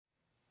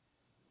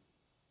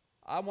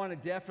I want to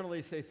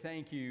definitely say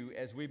thank you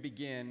as we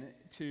begin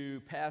to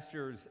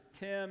Pastors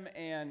Tim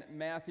and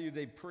Matthew.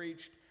 They've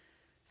preached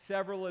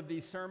several of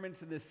these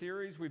sermons in this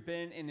series. We've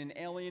been in an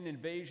alien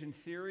invasion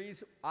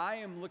series. I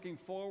am looking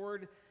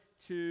forward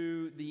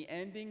to the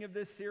ending of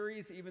this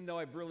series, even though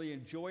I've really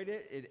enjoyed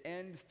it. It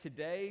ends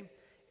today.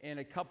 In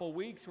a couple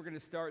weeks, we're going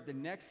to start the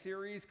next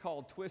series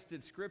called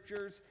Twisted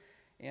Scriptures,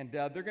 and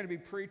they're going to be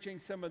preaching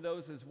some of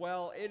those as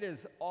well. It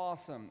is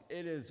awesome.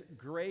 It is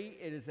great.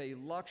 It is a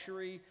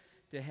luxury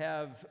to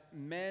have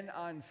men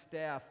on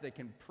staff that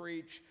can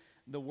preach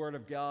the Word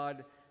of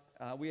God.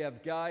 We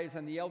have guys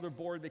on the elder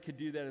board that could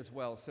do that as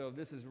well. So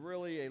this is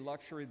really a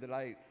luxury that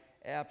I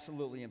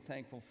absolutely am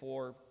thankful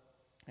for.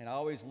 And I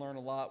always learn a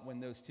lot when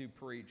those two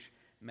preach,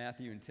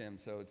 Matthew and Tim.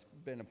 So it's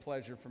been a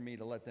pleasure for me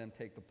to let them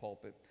take the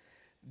pulpit.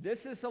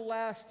 This is the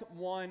last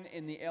one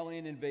in the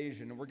alien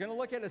invasion. And we're going to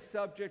look at a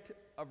subject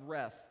of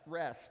rest.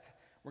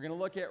 We're going to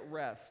look at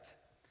rest.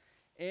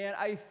 And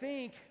I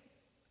think,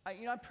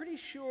 I'm pretty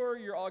sure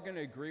you're all going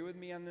to agree with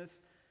me on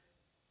this.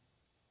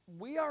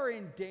 We are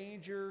in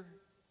danger,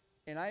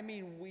 and I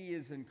mean we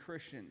as in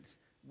Christians,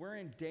 we're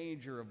in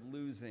danger of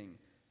losing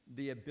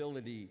the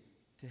ability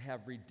to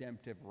have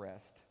redemptive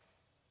rest.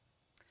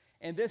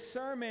 And this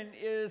sermon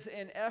is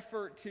an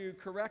effort to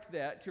correct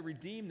that, to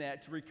redeem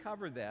that, to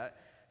recover that,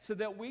 so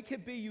that we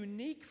could be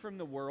unique from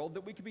the world,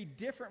 that we could be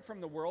different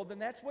from the world.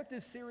 And that's what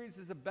this series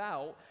is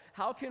about.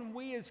 How can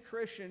we as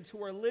Christians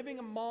who are living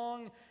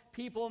among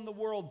people in the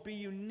world be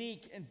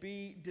unique and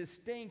be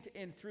distinct,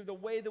 and through the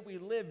way that we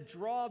live,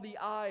 draw the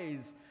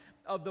eyes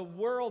of the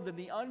world and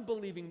the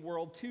unbelieving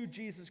world to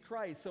Jesus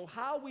Christ? So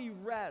how we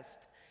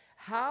rest,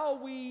 how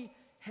we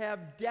have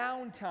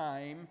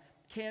downtime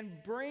can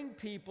bring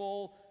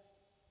people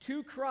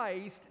to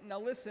Christ. Now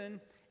listen,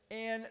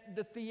 and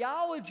the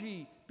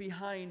theology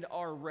behind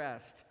our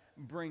rest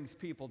brings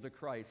people to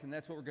Christ. And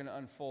that's what we're going to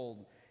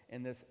unfold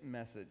in this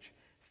message.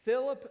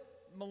 Philip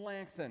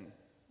Melanchthon,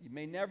 you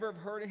may never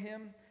have heard of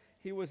him.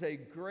 He was a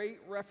great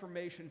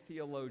Reformation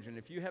theologian.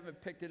 If you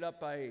haven't picked it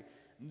up by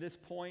this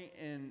point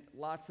in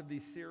lots of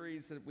these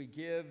series that we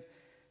give,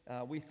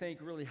 we think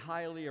really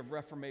highly of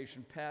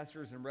Reformation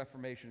pastors and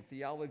Reformation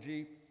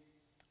theology.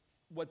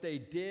 What they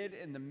did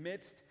in the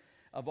midst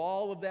of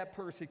all of that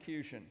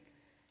persecution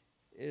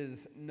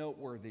is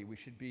noteworthy. We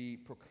should be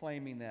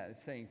proclaiming that and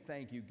saying,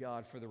 thank you,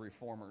 God, for the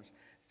reformers.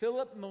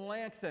 Philip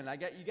Melanchthon,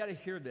 you got to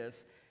hear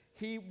this.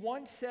 He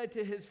once said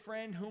to his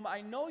friend, whom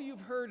I know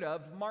you've heard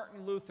of,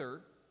 Martin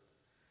Luther,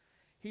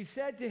 he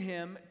said to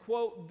him,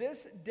 quote,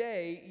 "This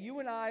day you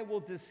and I will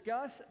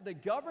discuss the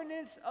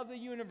governance of the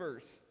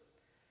universe."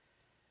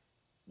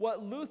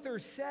 What Luther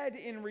said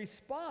in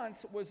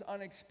response was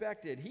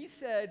unexpected. He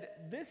said,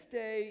 "This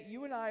day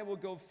you and I will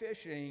go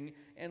fishing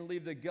and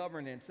leave the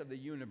governance of the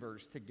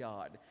universe to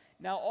God."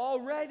 Now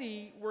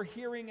already we're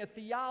hearing a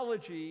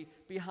theology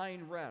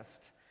behind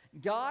rest.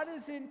 God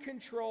is in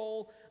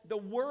control. The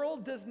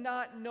world does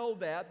not know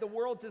that. The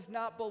world does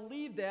not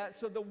believe that.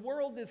 So the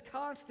world is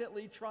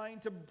constantly trying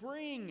to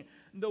bring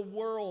the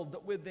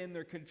world within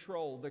their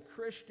control. The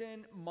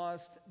Christian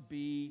must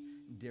be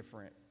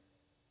different.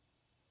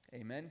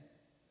 Amen.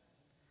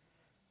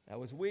 That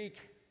was weak.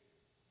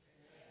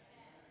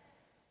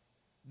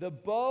 The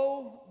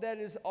bow that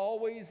is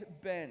always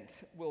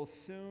bent will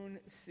soon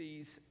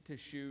cease to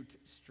shoot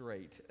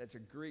straight. That's a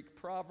Greek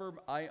proverb.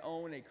 I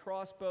own a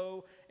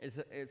crossbow.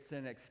 It's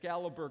an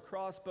Excalibur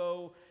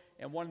crossbow.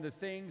 And one of the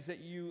things that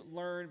you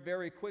learn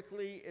very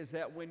quickly is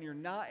that when you're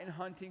not in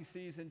hunting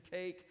season,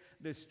 take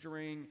the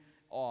string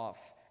off.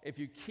 If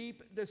you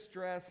keep the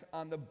stress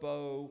on the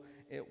bow,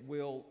 it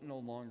will no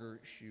longer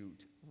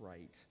shoot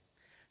right.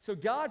 So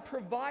God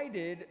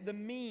provided the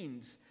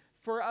means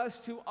for us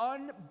to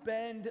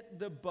unbend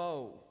the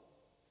bow.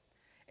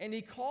 And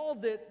he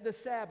called it the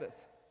Sabbath.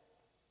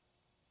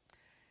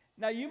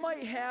 Now you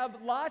might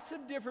have lots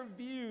of different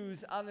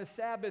views on the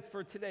Sabbath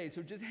for today.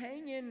 So just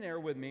hang in there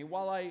with me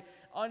while I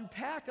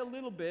unpack a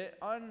little bit,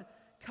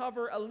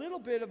 uncover a little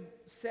bit of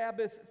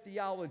Sabbath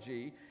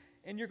theology.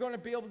 And you're going to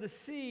be able to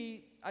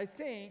see, I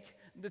think,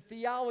 the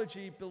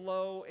theology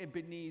below and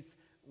beneath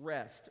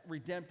rest,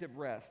 redemptive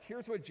rest.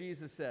 Here's what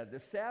Jesus said. The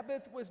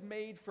Sabbath was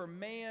made for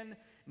man,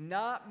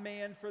 not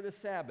man for the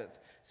Sabbath.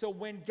 So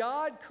when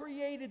God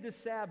created the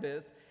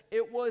Sabbath,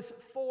 it was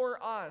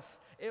for us.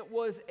 It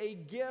was a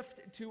gift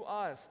to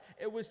us.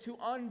 It was to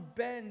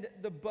unbend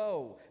the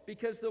bow,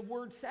 because the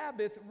word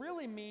Sabbath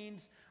really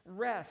means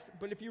rest.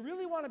 But if you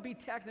really want to be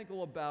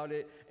technical about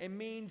it, it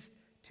means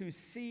to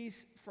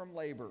cease from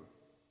labor.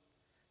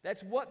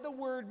 That's what the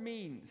word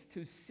means,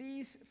 to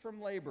cease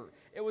from labor.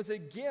 It was a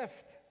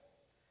gift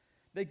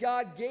that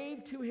God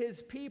gave to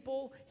his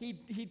people. He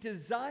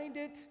designed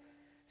it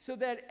so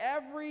that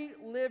every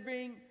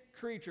living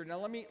creature. Now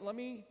let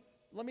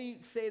me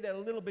say that a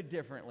little bit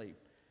differently.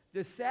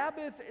 The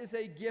Sabbath is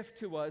a gift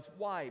to us.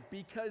 Why?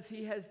 Because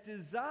he has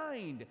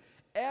designed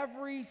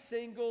every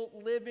single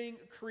living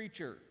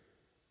creature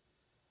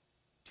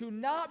to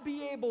not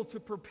be able to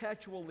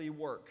perpetually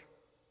work.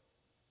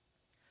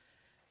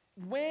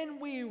 when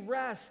we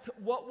rest,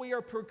 what we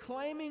are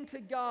proclaiming to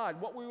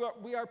God, what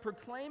we are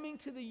proclaiming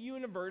to the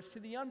universe, to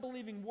the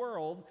unbelieving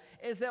world,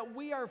 is that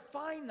we are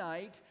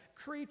finite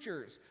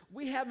creatures.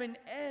 We have an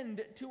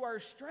end to our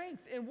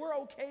strength, and we're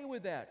okay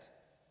with that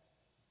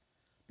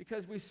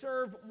because we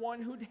serve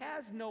one who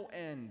has no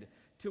end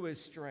to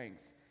his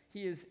strength.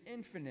 He is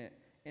infinite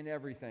in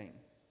everything.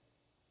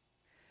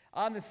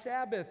 On the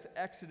Sabbath,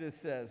 Exodus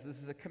says,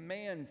 this is a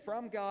command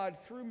from God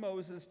through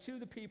Moses to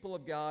the people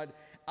of God.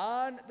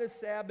 On the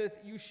Sabbath,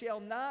 you shall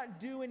not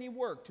do any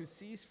work to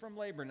cease from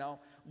labor. Now,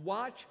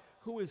 watch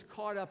who is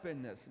caught up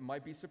in this. It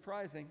might be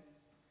surprising.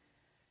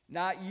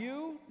 Not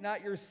you,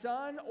 not your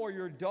son or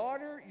your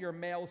daughter, your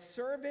male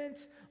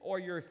servant or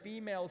your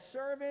female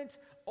servant,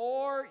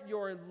 or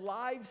your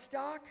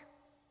livestock,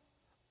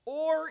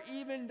 or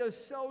even the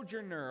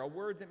sojourner, a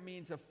word that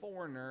means a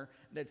foreigner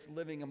that's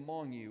living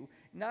among you.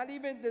 Not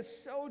even the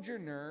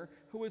sojourner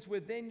who is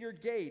within your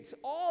gates.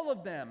 All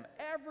of them,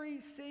 every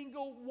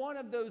single one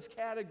of those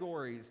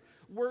categories,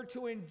 were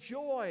to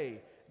enjoy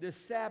the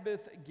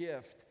Sabbath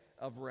gift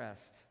of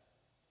rest.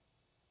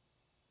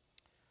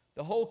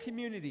 The whole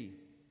community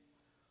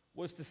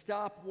was to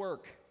stop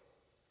work.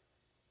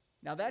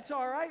 Now that's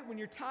all right when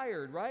you're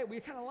tired, right? We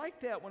kind of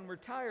like that when we're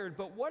tired,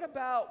 but what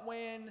about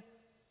when,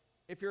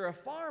 if you're a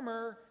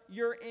farmer,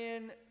 you're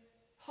in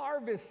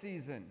harvest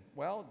season?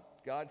 Well,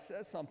 God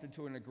says something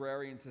to an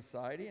agrarian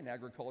society, an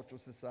agricultural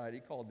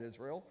society called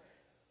Israel.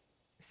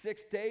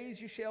 6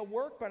 days you shall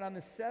work, but on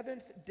the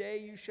seventh day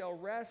you shall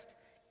rest.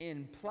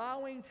 In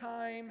plowing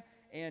time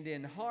and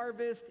in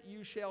harvest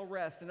you shall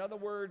rest. In other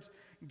words,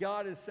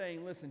 God is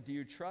saying, listen, do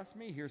you trust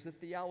me? Here's the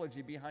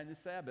theology behind the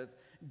Sabbath.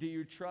 Do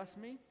you trust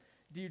me?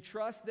 Do you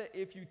trust that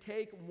if you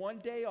take one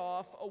day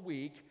off a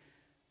week,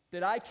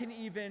 that I can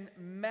even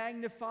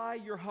magnify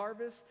your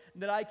harvest,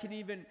 that I can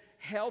even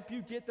help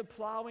you get the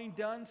plowing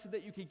done so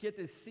that you could get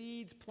the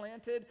seeds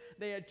planted?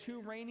 They had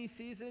 2 rainy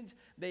seasons.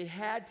 They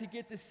had to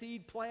get the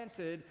seed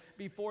planted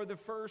before the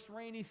first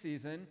rainy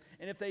season,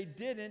 and if they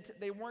didn't,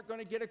 they weren't going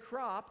to get a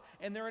crop,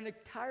 and they're an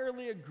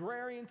entirely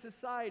agrarian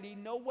society.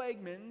 No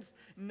Wegmans,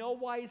 no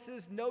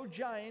Weiss's, no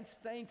Giants,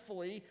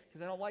 thankfully,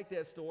 because I don't like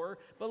that store.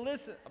 But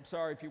listen, I'm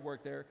sorry if you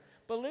work there,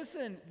 but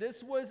listen,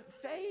 this was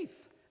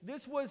faith.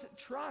 This was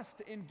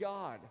trust in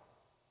God.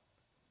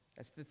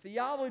 That's the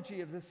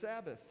theology of the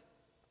Sabbath.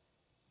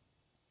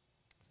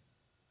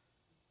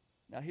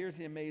 Now, here's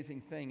the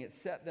amazing thing. It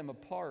set them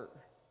apart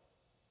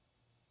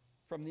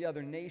from the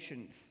other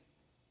nations,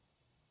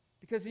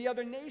 because the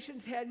other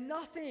nations had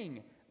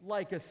nothing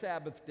like a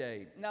Sabbath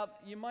day. Now,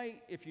 you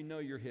might, if you know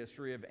your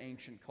history of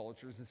ancient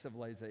cultures and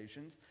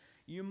civilizations,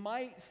 you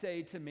might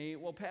say to me,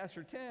 well,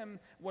 Pastor Tim,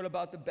 what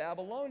about the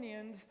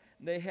Babylonians?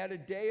 They had a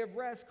day of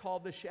rest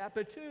called the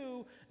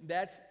Shabbat.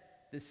 That's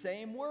the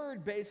same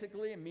word,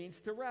 basically. It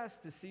means to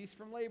rest, to cease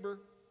from labor.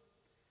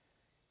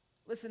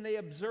 Listen, they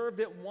observed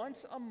it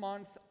once a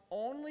month,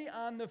 only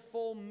on the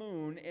full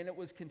moon, and it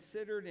was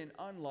considered an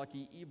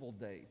unlucky evil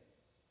day.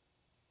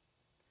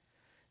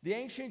 The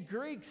ancient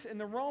Greeks and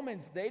the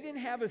Romans, they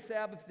didn't have a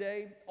Sabbath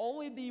day.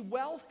 Only the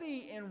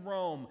wealthy in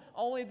Rome,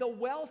 only the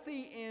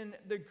wealthy in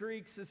the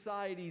Greek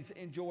societies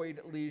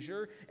enjoyed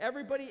leisure.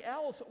 Everybody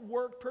else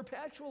worked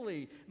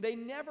perpetually. They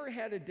never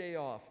had a day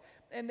off.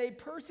 And they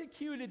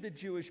persecuted the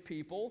Jewish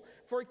people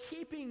for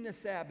keeping the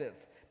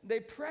Sabbath. They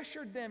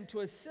pressured them to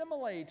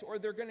assimilate, or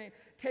they're going to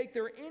take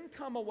their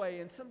income away,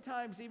 and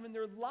sometimes even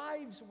their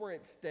lives were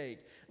at stake.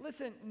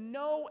 Listen,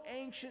 no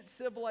ancient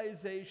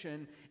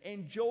civilization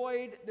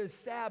enjoyed the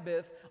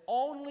Sabbath,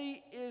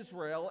 only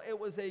Israel. It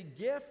was a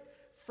gift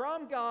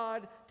from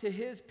God to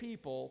his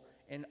people,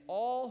 and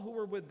all who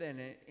were within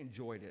it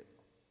enjoyed it.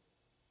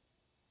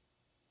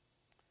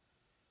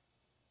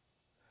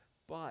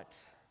 But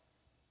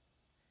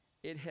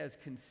it has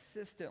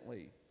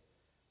consistently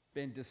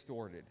been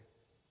distorted.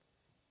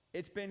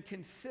 It's been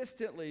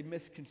consistently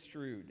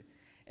misconstrued.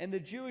 And the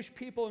Jewish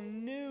people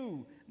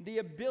knew the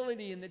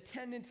ability and the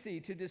tendency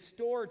to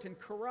distort and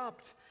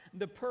corrupt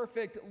the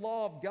perfect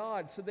law of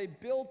God. So they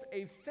built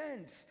a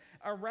fence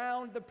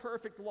around the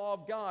perfect law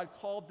of God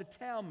called the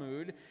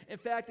Talmud. In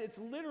fact, it's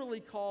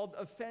literally called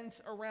a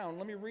fence around.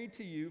 Let me read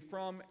to you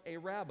from a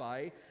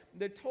rabbi.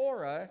 The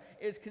Torah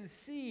is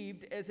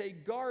conceived as a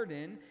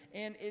garden,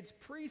 and its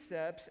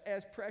precepts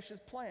as precious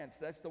plants.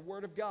 That's the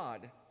word of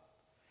God.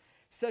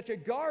 Such a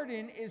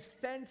garden is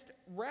fenced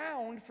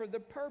round for the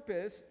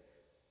purpose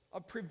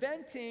of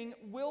preventing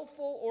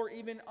willful or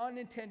even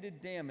unintended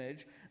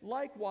damage.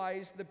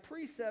 Likewise, the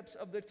precepts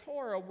of the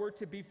Torah were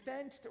to be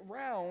fenced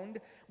round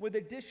with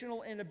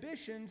additional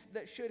inhibitions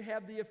that should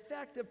have the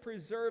effect of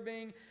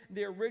preserving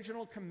the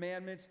original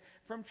commandments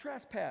from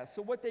trespass.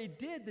 So what they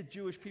did, the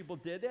Jewish people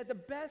did, they had the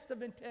best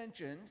of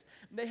intentions.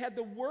 They had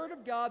the Word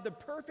of God, the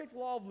perfect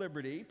law of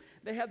liberty.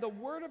 They had the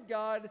Word of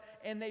God,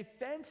 and they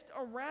fenced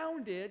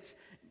around it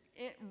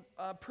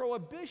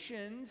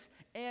prohibitions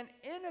and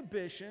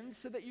inhibitions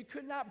so that you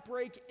could not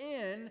break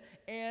in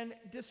and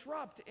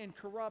disrupt and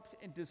corrupt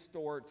and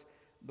distort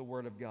the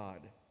Word of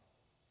God.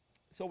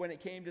 So when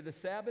it came to the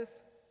Sabbath,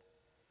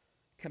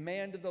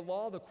 command of the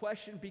law, the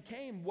question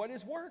became, what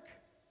is work?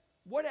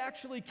 What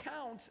actually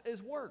counts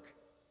as work?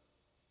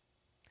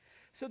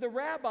 So the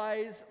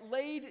rabbis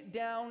laid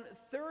down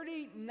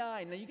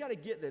 39. Now you got to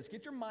get this.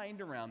 Get your mind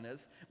around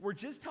this. We're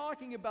just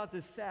talking about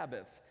the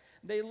Sabbath.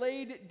 They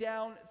laid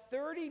down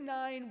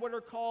 39 what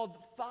are called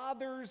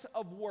fathers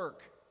of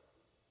work,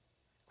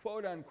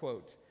 quote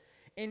unquote.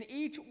 And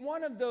each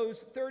one of those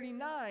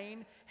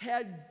 39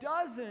 had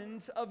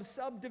dozens of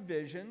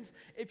subdivisions.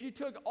 If you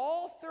took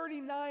all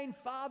 39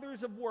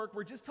 fathers of work,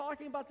 we're just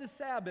talking about the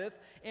Sabbath,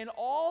 and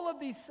all of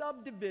these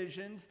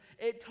subdivisions,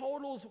 it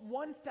totals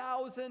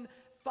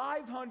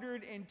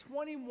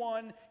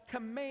 1,521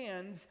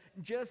 commands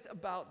just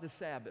about the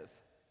Sabbath.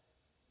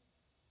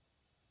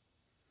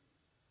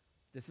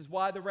 This is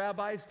why the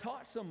rabbis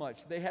taught so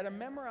much. They had to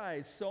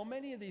memorize so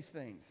many of these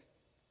things.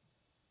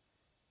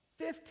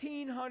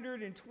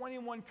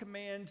 1,521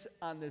 commands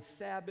on the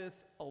Sabbath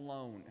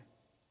alone.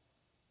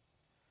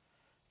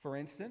 For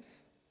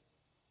instance,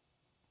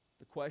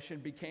 the question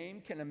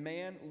became, can a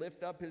man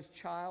lift up his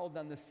child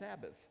on the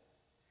Sabbath?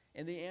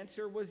 And the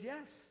answer was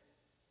yes.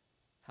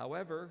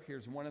 However,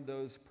 here's one of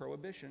those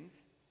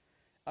prohibitions.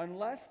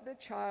 Unless the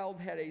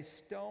child had a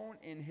stone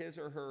in his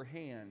or her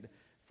hand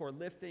for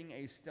lifting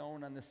a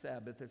stone on the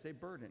Sabbath as a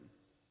burden,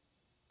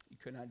 you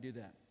could not do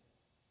that.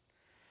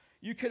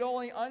 You could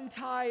only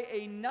untie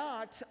a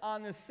knot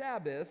on the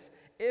Sabbath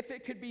if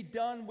it could be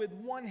done with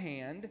one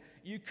hand.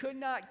 You could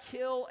not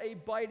kill a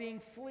biting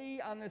flea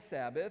on the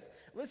Sabbath.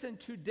 Listen,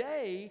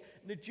 today,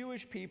 the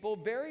Jewish people,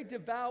 very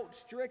devout,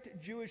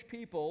 strict Jewish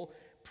people,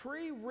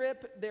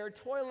 pre-rip their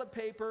toilet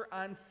paper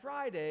on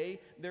Friday.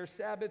 Their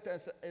Sabbath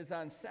is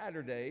on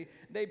Saturday.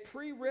 They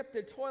pre-rip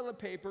the toilet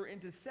paper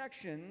into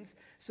sections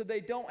so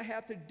they don't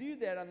have to do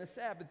that on the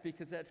Sabbath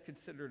because that's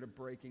considered a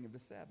breaking of the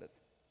Sabbath.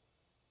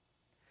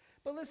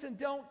 But listen,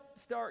 don't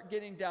start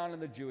getting down on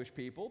the Jewish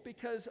people,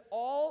 because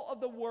all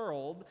of the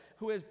world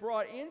who has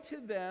brought into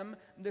them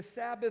the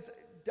Sabbath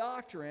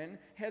doctrine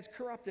has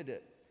corrupted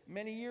it.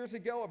 Many years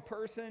ago, a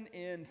person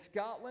in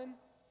Scotland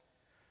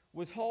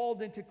was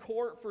hauled into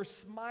court for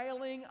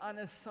smiling on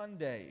a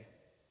Sunday.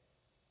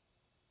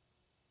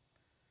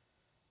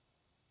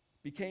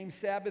 Became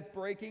Sabbath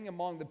breaking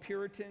among the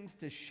Puritans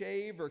to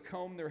shave or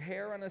comb their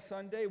hair on a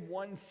Sunday.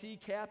 One sea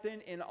captain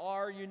in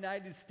our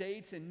United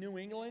States in New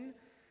England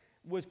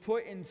was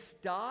put in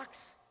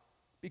stocks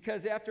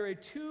because after a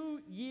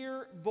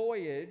 2-year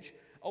voyage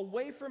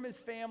away from his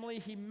family,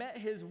 he met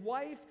his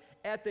wife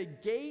at the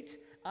gate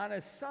on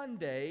a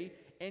Sunday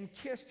and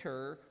kissed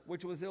her,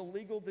 which was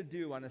illegal to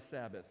do on a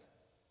Sabbath.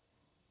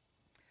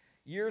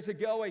 Years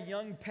ago, a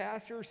young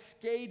pastor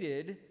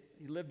skated,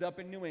 he lived up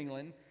in New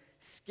England,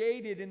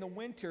 skated in the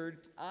winter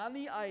on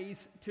the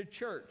ice to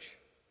church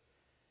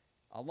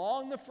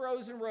along the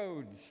frozen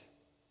roads.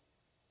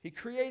 He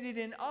created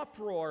an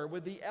uproar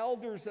with the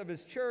elders of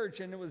his church,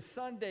 and it was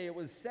Sunday, it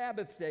was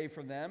Sabbath day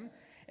for them,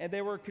 and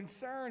they were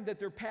concerned that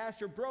their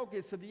pastor broke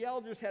it, so the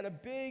elders had a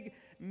big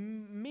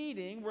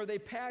meeting where they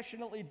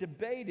passionately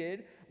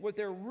debated what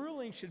their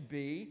ruling should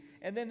be,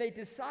 and then they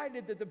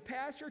decided that the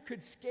pastor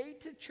could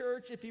skate to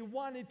church if he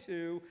wanted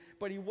to,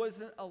 but he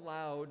wasn't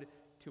allowed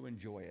to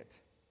enjoy it.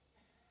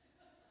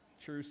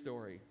 True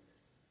story.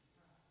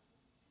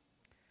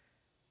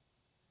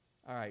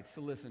 All right, so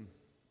listen.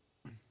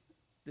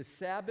 The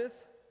Sabbath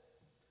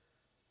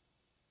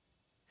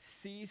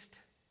ceased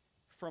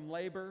from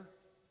labor,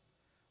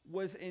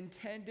 was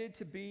intended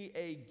to be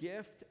a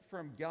gift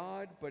from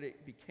God, but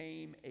it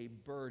became a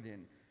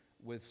burden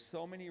with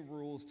so many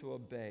rules to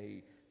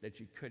obey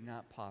that you could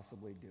not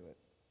possibly do it.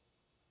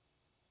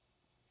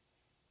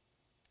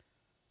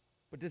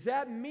 But does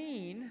that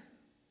mean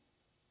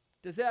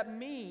that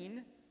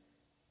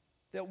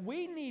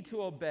we need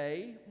to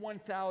obey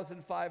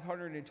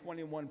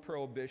 1,521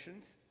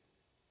 prohibitions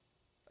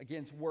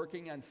against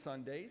working on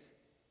Sundays?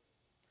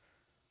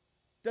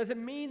 Does it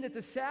mean that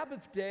the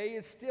Sabbath day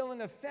is still in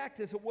effect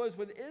as it was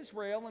with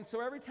Israel, and so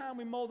every time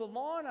we mow the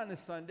lawn on a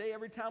Sunday,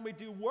 every time we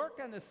do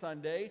work on a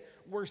Sunday,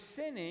 we're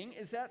sinning?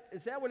 Is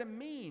that what it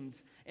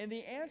means? And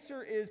the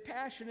answer is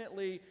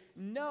passionately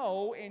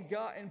no,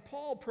 and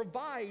Paul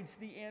provides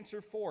the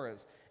answer for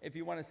us. If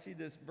you want to see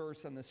this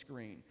verse on the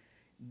screen.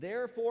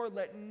 Therefore,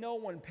 let no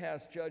one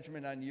pass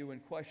judgment on you in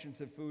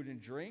questions of food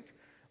and drink,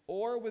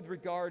 or with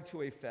regard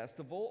to a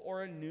festival,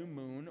 or a new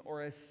moon,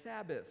 or a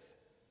Sabbath.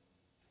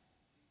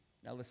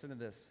 Now listen to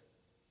this.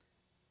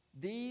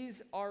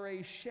 These are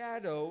a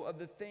shadow of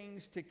the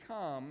things to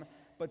come,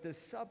 but the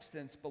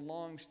substance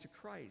belongs to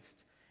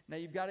Christ. Now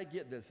you've got to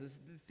get this. This is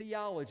the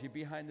theology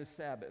behind the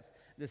Sabbath.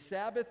 The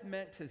Sabbath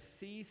meant to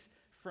cease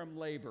from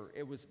labor.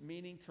 It was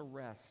meaning to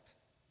rest.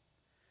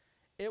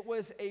 It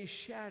was a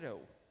shadow.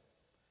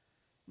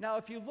 Now,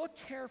 if you look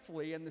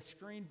carefully on the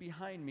screen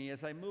behind me,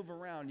 as I move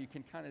around, you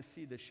can kind of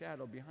see the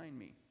shadow behind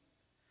me.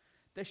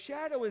 The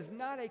shadow is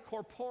not a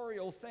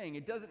corporeal thing.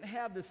 It doesn't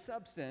have the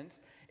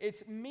substance.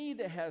 It's me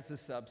that has the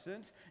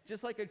substance,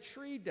 just like a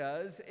tree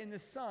does in the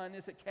sun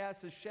as it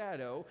casts a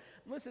shadow.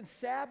 Listen,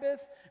 Sabbath,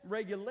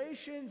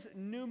 regulations,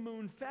 new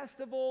moon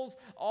festivals,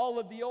 all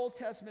of the Old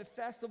Testament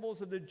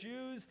festivals of the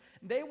Jews,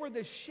 they were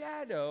the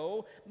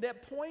shadow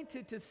that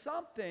pointed to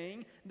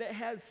something that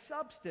has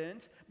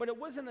substance, but it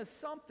wasn't a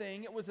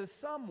something, it was a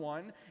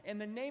someone, and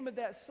the name of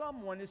that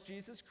someone is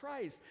Jesus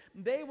Christ.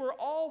 They were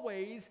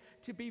always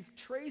to be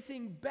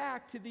tracing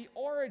back to the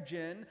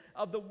origin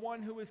of the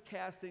one who was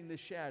casting the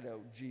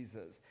shadow,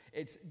 Jesus.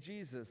 It's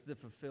Jesus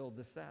that fulfilled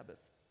the Sabbath.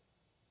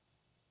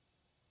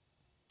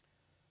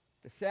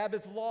 The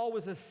Sabbath law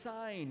was a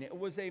sign. It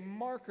was a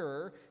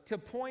marker to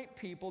point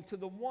people to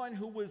the one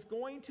who was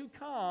going to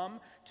come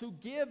to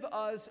give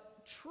us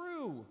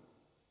true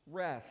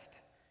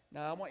rest.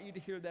 Now, I want you to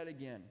hear that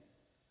again.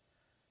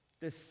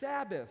 The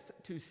Sabbath,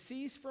 to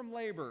cease from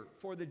labor,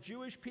 for the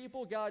Jewish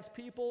people, God's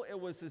people, it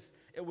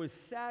was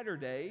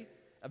Saturday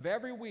of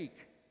every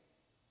week.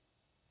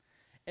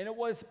 And it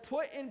was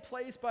put in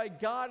place by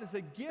God as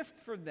a gift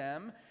for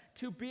them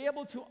to be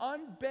able to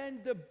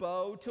unbend the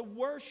bow, to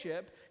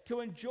worship, to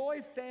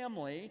enjoy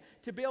family,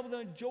 to be able to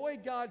enjoy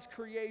God's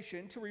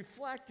creation, to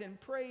reflect and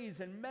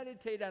praise and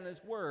meditate on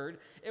His Word.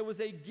 It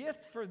was a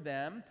gift for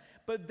them,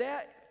 but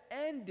that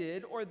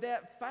ended, or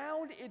that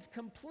found its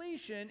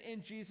completion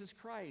in Jesus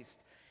Christ.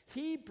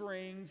 He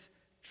brings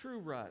true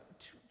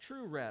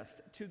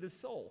rest to the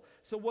soul.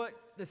 So what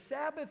the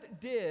Sabbath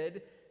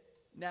did,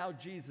 now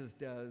Jesus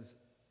does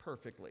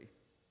perfectly.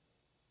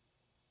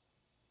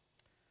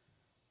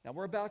 Now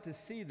we're about to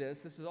see this.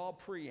 This is all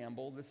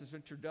preamble. This is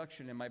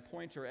introduction, and my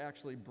points are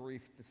actually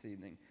brief this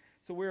evening.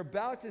 So we're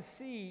about to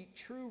see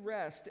true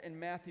rest in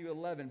Matthew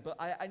 11, but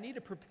I need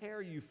to prepare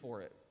you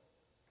for it.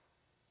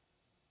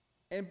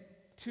 And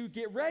to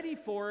get ready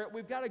for it,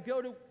 we've got to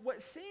go to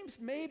what seems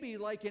maybe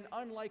like an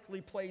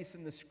unlikely place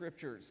in the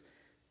Scriptures,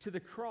 to the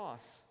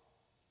cross,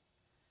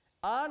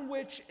 on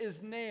which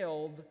is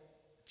nailed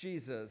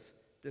Jesus,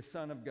 the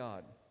Son of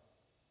God.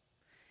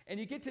 And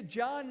you get to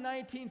John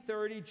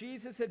 19:30,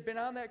 Jesus had been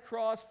on that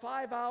cross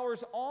 5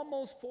 hours,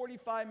 almost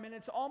 45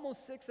 minutes,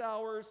 almost 6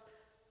 hours,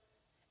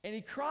 and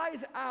he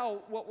cries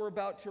out what we're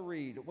about to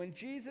read. When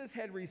Jesus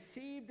had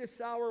received the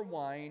sour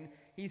wine,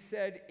 he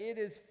said, "It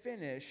is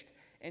finished,"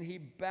 and he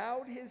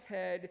bowed his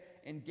head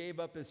and gave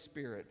up his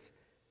spirit.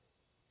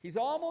 He's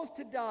almost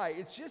to die.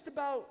 It's just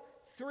about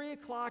 3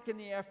 o'clock in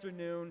the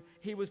afternoon.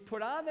 He was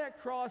put on that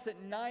cross at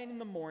 9 in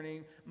the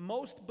morning.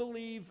 Most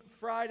believe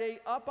Friday,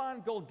 up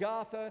on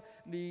Golgotha,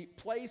 the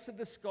place of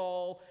the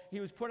skull.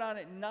 He was put on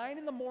at 9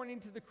 in the morning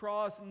to the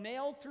cross,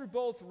 nailed through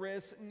both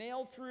wrists,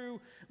 nailed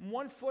through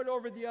one foot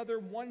over the other,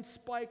 one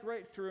spike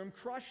right through him,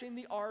 crushing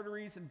the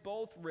arteries in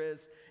both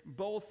wrists,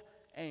 both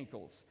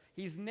ankles.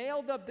 He's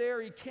nailed up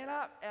there. He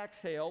cannot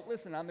exhale.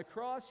 Listen, on the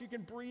cross, you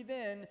can breathe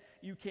in,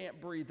 you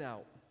can't breathe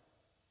out.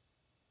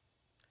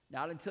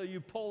 Not until you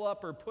pull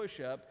up or push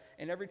up,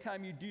 and every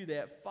time you do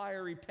that,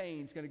 fiery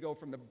pain is going to go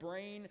from the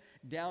brain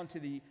down to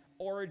the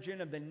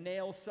origin of the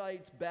nail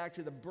sites, back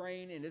to the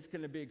brain, and it's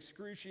going to be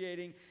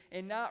excruciating.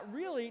 And not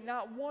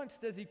once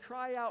does he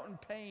cry out in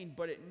pain,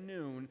 but at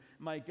noon,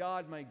 my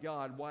God,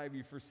 why have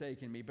you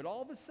forsaken me?" But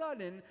all of a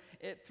sudden,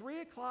 at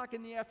 3 o'clock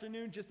in the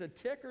afternoon, just a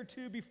tick or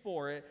two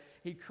before it,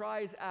 he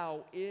cries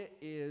out, "It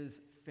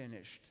is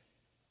finished."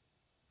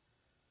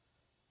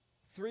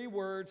 3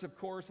 words, of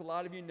course, a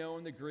lot of you know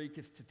in the Greek,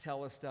 it's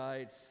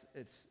tetelestai.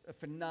 It's a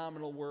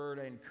phenomenal word.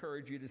 I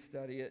encourage you to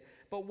study it.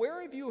 But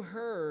where have you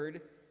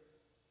heard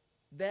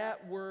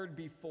that word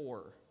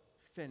before?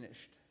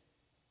 Finished.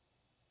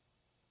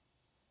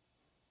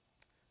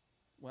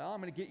 Well,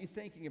 I'm going to get you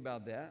thinking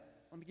about that.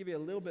 Let me give you a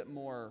little bit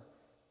more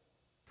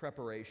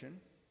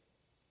preparation.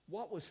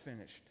 What was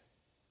finished?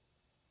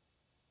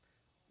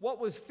 What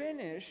was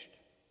finished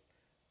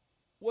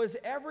was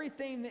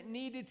everything that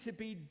needed to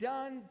be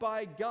done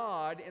by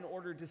God in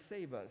order to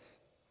save us.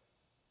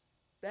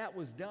 That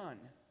was done.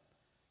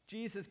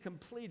 Jesus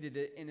completed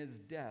it in his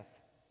death.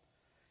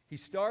 He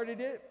started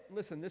it.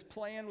 Listen, this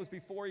plan was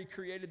before he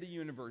created the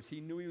universe.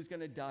 He knew he was going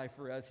to die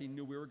for us. He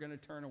knew we were going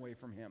to turn away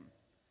from him.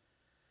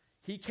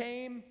 He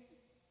came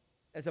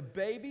as a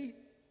baby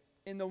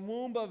in the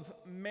womb of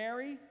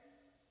Mary,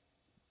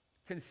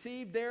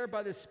 conceived there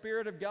by the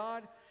Spirit of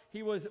God.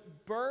 He was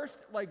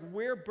birthed like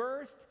we're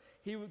birthed.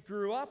 He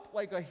grew up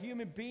like a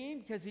human being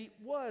because he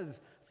was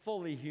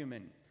fully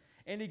human.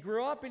 And he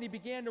grew up and he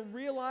began to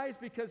realize,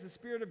 because the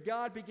Spirit of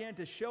God began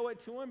to show it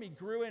to him, he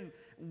grew in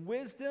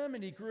wisdom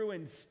and he grew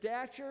in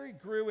stature, he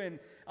grew in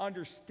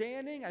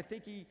understanding. I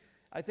think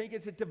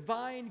it's a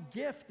divine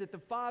gift that the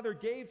Father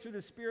gave through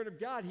the Spirit of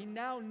God. He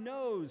now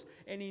knows,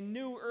 and he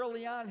knew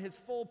early on his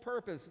full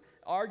purpose.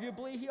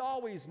 Arguably, he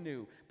always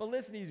knew. But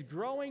listen, he's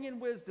growing in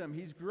wisdom.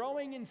 He's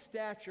growing in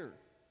stature.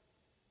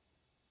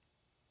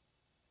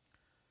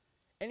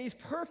 And he's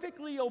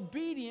perfectly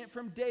obedient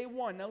from day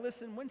one. Now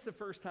listen, when's the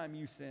first time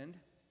you sinned?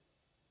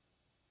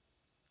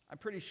 I'm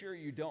pretty sure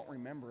you don't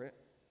remember it.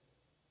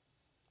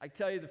 I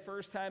tell you, the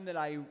first time that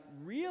I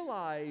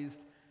realized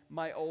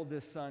my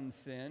oldest son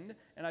sinned.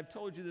 And I've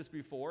told you this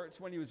before. It's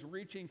when he was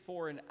reaching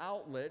for an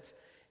outlet,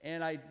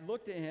 and I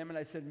looked at him and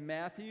I said,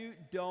 Matthew,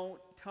 don't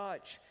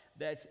touch.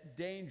 That's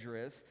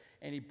dangerous.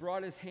 And he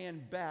brought his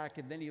hand back,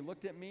 and then he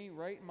looked at me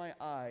right in my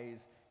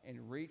eyes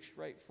and reached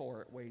right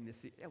for it, waiting to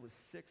see. It was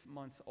 6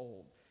 months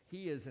old.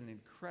 He is an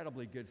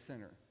incredibly good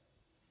sinner.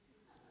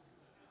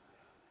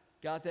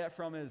 Got that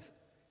from his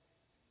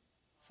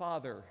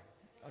father.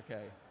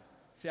 Okay.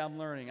 See, I'm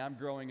learning. I'm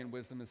growing in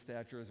wisdom and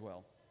stature as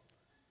well.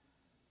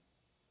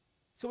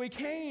 So he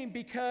came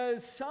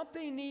because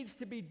something needs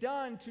to be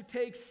done to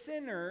take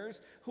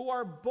sinners who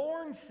are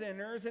born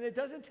sinners, and it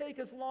doesn't take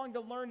us long to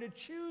learn to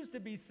choose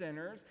to be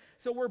sinners.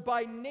 So we're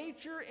by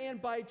nature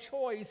and by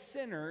choice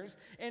sinners,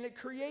 and it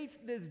creates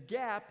this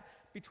gap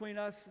between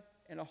us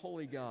and a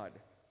holy God.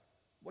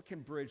 What can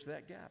bridge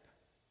that gap?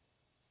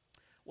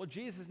 Well,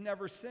 Jesus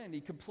never sinned. He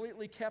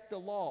completely kept the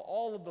law,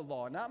 all of the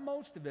law, not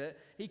most of it.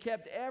 He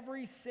kept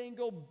every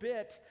single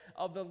bit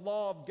of the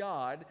law of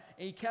God,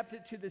 and he kept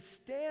it to the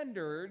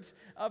standards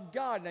of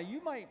God. Now,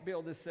 you might be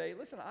able to say,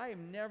 listen, I have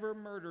never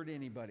murdered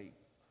anybody.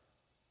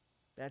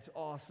 That's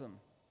awesome.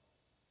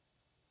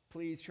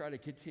 Please try to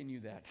continue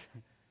that.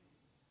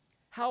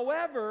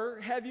 However,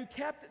 have you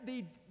kept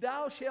the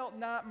thou shalt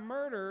not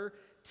murder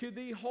to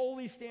the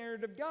holy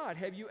standard of God?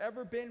 Have you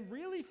ever been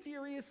really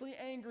furiously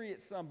angry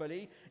at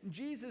somebody?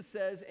 Jesus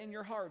says in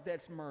your heart,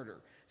 that's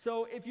murder.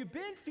 So if you've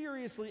been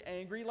furiously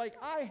angry like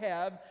I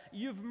have,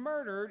 you've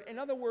murdered. In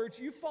other words,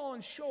 you've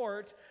fallen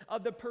short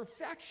of the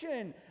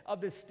perfection of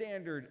the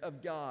standard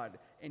of God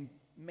in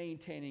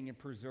maintaining and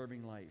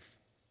preserving life.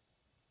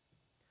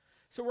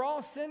 So we're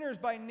all sinners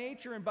by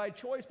nature and by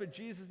choice, but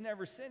Jesus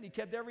never sinned. He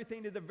kept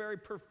everything to the very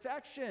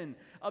perfection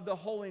of the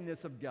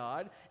holiness of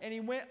God. And he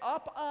went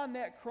up on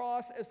that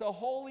cross as the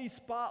holy,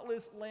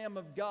 spotless Lamb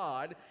of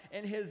God.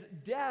 And his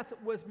death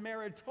was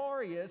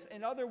meritorious.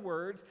 In other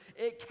words,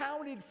 it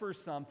counted for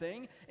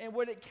something. And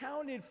what it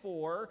counted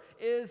for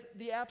is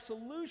the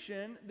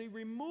absolution, the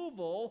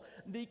removal,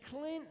 the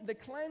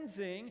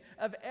cleansing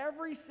of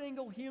every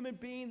single human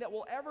being that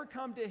will ever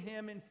come to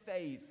him in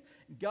faith.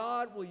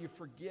 God, will you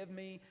forgive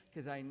me?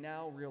 Because I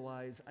now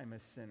realize I'm a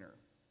sinner.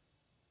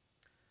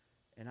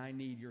 And I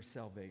need your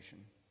salvation.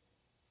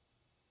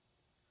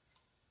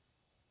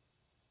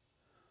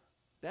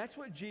 That's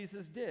what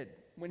Jesus did.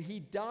 When he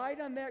died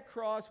on that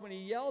cross, when he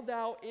yelled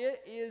out,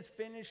 "It is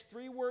finished,"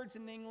 3 words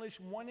in English,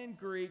 1 in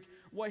Greek,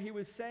 what he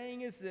was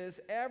saying is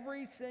this: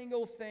 every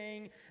single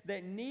thing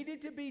that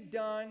needed to be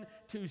done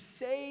to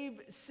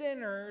save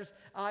sinners,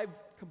 I've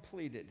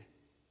completed.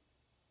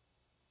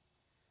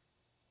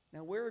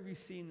 Now, where have you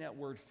seen that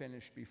word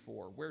finished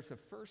before? Where's the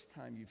first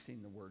time you've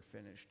seen the word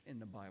finished in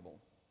the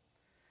Bible?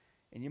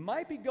 And you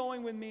might be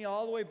going with me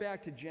all the way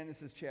back to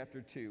Genesis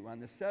chapter 2. On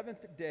the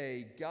 7th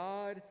day,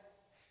 God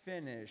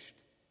finished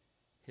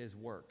his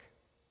work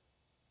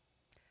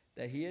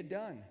that he had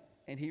done.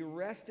 And he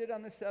rested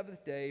on the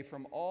 7th day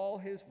from all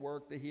his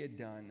work that he had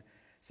done.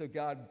 So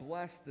God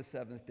blessed the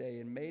 7th day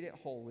and made it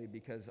holy,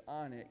 because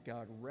on it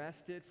God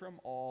rested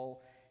from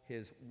all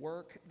his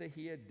work that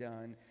he had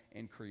done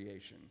in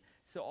creation.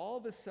 So all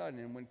of a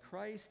sudden, when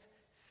Christ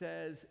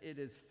says it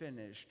is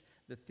finished,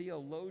 the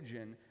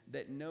theologian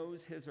that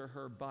knows his or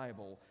her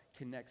Bible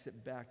connects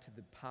it back to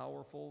the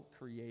powerful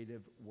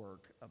creative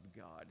work of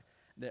God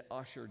that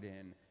ushered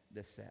in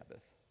the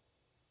Sabbath.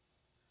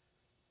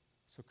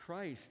 So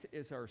Christ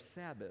is our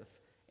Sabbath,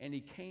 and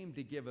he came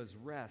to give us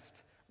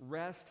rest,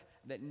 rest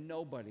that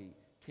nobody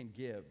can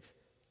give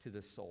to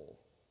the soul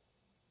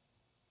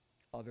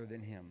other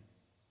than him.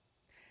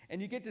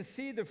 And you get to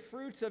see the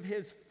fruits of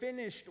his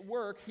finished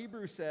work.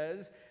 Hebrews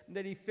says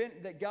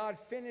that God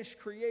finished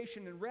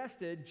creation and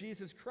rested.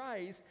 Jesus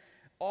Christ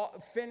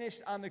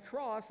finished on the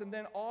cross and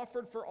then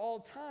offered for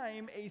all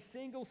time a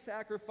single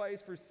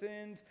sacrifice for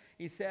sins.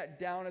 He sat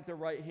down at the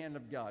right hand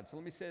of God. So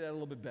let me say that a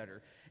little bit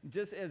better.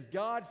 Just as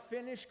God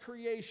finished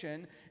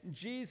creation,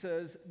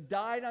 Jesus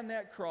died on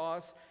that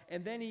cross,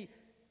 and then he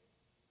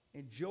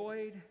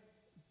enjoyed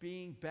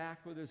being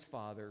back with his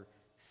Father,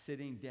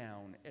 sitting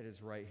down at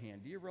his right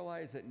hand. Do you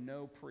realize that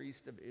no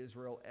priest of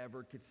Israel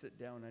ever could sit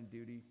down on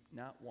duty?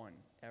 Not one,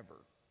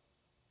 ever.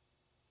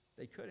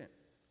 They couldn't.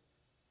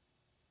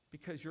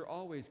 Because you're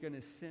always going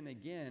to sin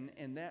again,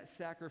 and that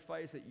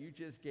sacrifice that you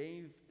just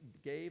gave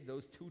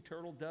those 2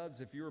 turtle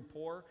doves, if you were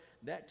poor,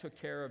 that took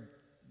care of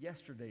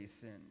yesterday's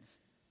sins.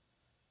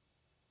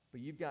 But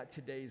you've got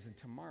today's and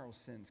tomorrow's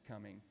sins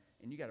coming,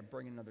 and you got to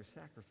bring another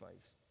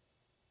sacrifice.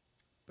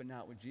 But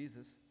not with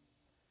Jesus.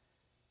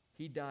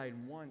 He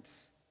died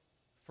once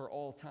for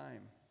all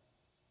time.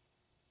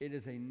 It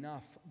is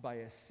enough by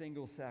a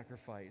single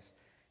sacrifice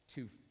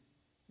to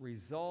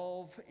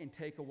resolve and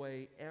take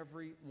away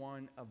every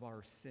one of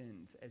our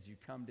sins as you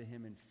come to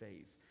him in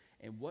faith.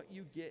 And what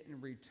you get in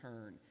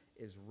return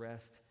is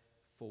rest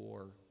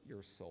for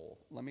your soul.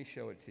 Let me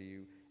show it to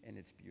you, and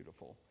it's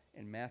beautiful.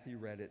 And Matthew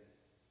read it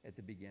at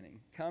the beginning.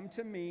 "Come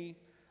to me,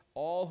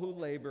 all who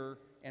labor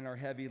and are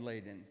heavy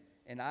laden,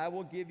 and I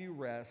will give you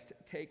rest.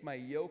 Take my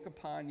yoke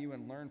upon you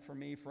and learn from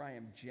me, for I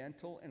am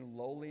gentle and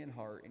lowly in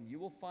heart, and you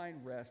will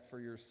find rest for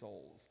your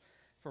souls.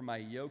 for my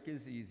yoke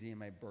is easy and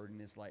my burden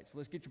is light. So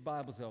let's get your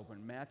Bibles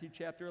open. Matthew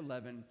chapter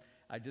 11,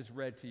 I just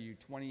read to you,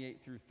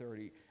 28 through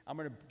 30. I'm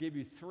going to give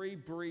you 3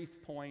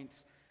 brief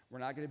points. We're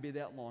not going to be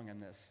that long on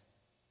this.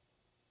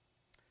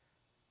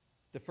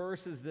 The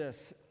first is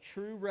this: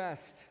 true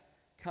rest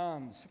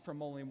comes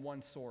from only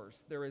one source.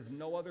 There is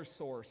no other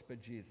source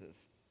but Jesus.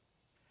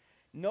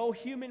 No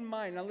human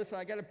mind. Now listen,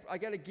 I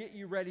got to get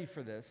you ready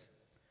for this.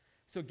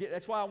 So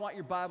that's why I want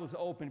your Bibles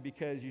open,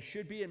 because you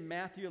should be in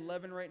Matthew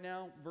 11 right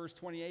now, verse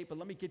 28, but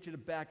let me get you to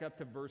back up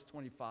to verse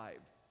 25.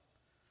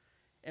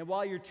 And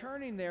while you're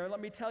turning there, let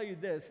me tell you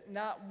this: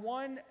 not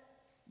one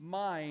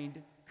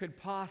mind could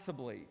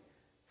possibly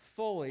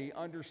fully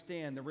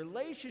understand the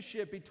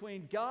relationship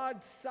between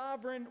God's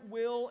sovereign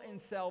will and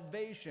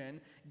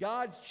salvation,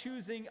 God's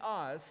choosing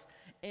us,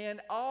 and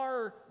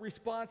our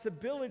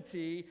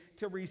responsibility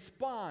to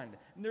respond.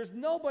 And there's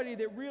nobody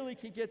that really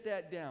can get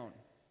that down.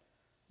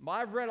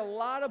 I've read a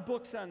lot of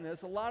books on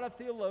this. A lot of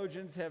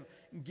theologians have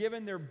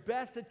given their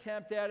best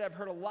attempt at it. I've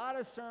heard a lot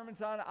of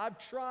sermons on it. I've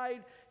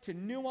tried to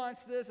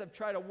nuance this. I've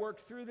tried to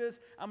work through this.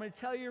 I'm going to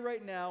tell you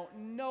right now,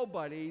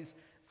 nobody's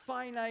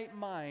finite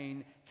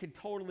mind can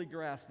totally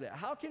grasp that.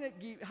 How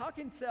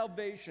can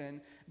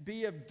salvation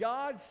be of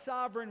God's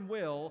sovereign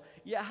will,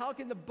 yet how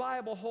can the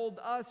Bible hold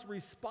us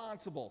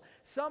responsible?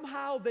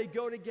 Somehow they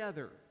go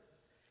together.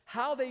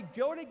 How they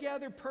go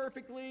together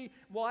perfectly,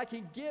 well, I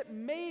can get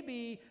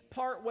maybe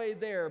part way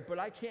there, but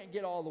I can't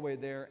get all the way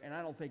there, and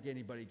I don't think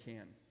anybody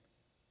can.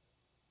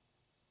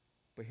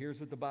 But here's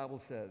what the Bible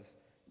says.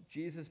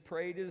 Jesus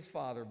prayed to his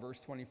Father, verse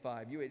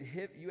 25,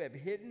 you have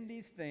hidden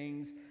these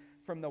things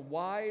from the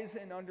wise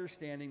and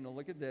understanding, now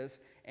look at this,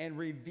 and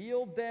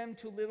revealed them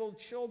to little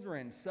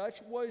children.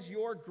 Such was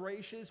your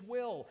gracious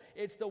will.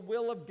 It's the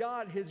will of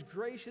God, his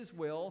gracious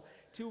will,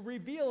 to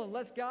reveal.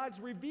 Unless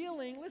God's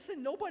revealing,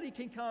 listen, nobody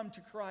can come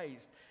to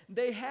Christ.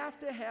 They have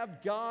to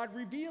have God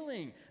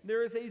revealing.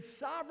 There is a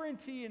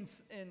sovereignty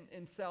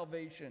in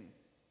salvation.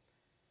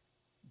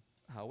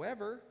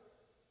 However,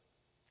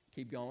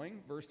 keep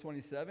going, verse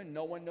 27,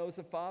 no one knows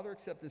the Father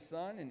except the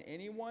Son, and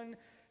anyone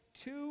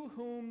to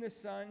whom the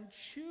Son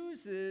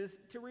chooses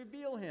to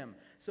reveal him.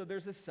 So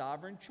there's a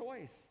sovereign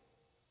choice.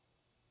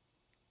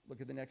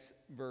 Look at the next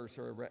verse,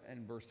 or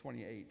in verse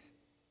 28.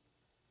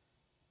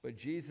 But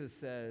Jesus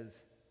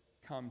says,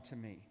 come to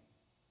me.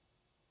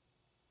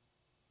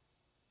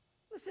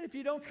 Listen, if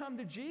you don't come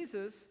to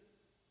Jesus,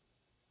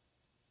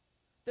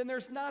 then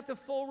there's not the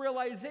full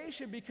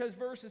realization, because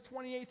verses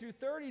 28 through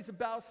 30 is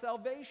about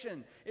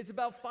salvation. It's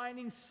about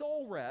finding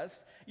soul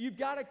rest. You've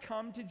got to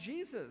come to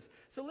Jesus.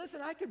 So listen,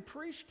 I could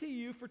preach to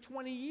you for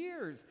 20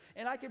 years,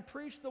 and I could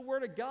preach the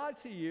Word of God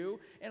to you,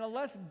 and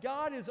unless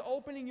God is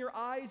opening your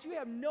eyes, you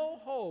have no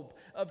hope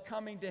of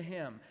coming to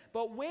him.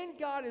 But when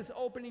God is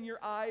opening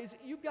your eyes,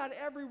 you've got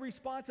every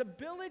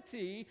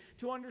responsibility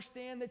to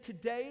understand that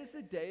today is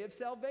the day of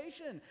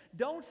salvation.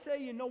 Don't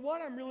say, you know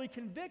what, I'm really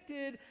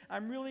convicted,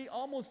 I'm really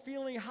almost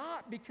feeling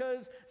hot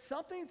because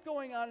something's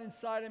going on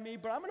inside of me,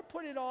 but I'm going to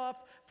put it off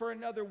for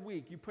another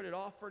week. You put it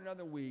off for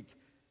another week,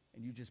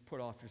 and you just put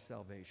off your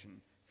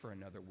salvation for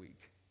another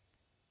week.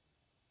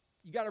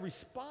 You got to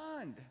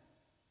respond.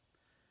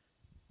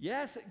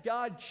 Yes,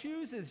 God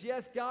chooses.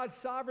 Yes, God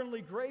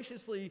sovereignly,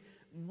 graciously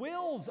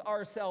wills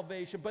our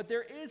salvation, but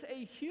there is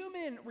a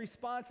human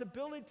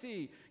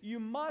responsibility. You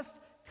must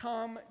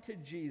come to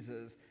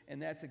Jesus,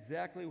 and that's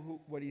exactly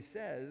what he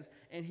says,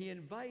 and he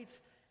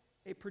invites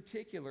a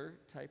particular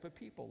type of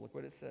people. Look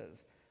what it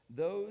says.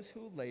 Those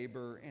who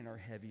labor and are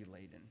heavy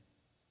laden.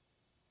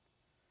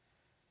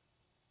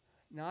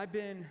 Now, I've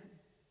been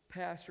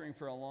pastoring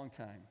for a long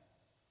time.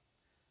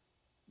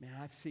 Man,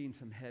 I've seen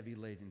some heavy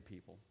laden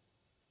people.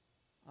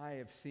 I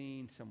have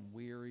seen some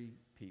weary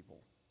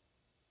people.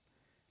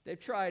 They've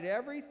tried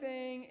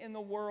everything in the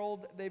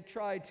world. They've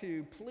tried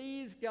to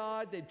please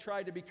God. They've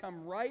tried to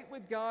become right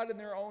with God in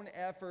their own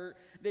effort.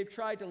 They've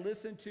tried to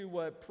listen to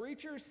what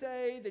preachers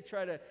say. They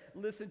try to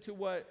listen to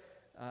what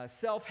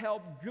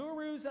self-help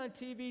gurus on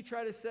TV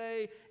try to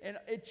say. And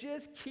it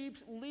just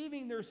keeps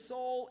leaving their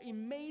soul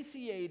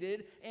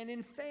emaciated and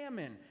in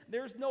famine.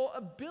 There's no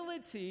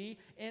ability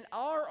in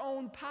our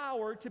own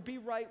power to be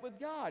right with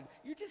God.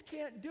 You just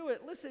can't do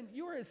it. Listen,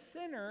 you're a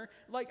sinner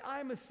like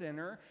I'm a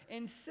sinner,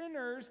 and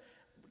sinners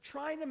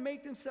trying to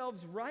make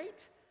themselves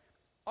right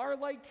are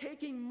like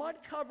taking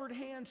mud-covered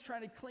hands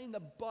trying to clean the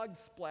bug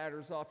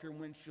splatters off your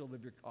windshield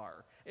of your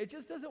car. It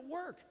just doesn't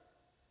work.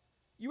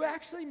 You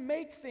actually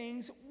make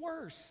things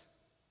worse.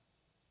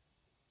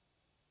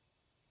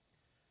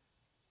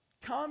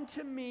 Come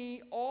to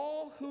me,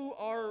 all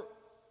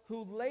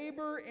who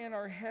labor and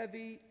are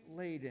heavy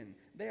laden.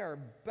 They are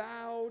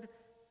bowed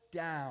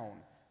down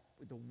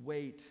with the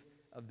weight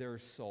of their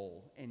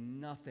soul,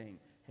 and nothing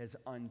has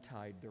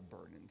untied their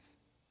burdens.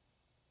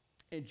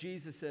 And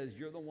Jesus says,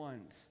 you're the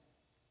ones.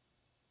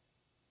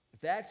 If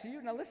that's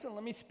you, now listen,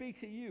 let me speak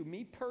to you,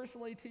 me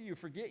personally to you.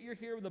 Forget you're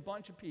here with a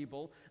bunch of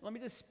people. Let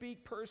me just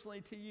speak personally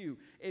to you.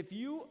 If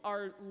you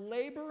are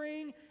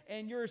laboring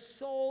and your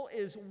soul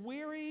is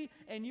weary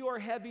and you are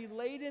heavy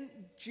laden,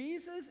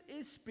 Jesus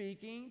is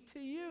speaking to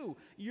you.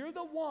 You're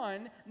the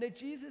one that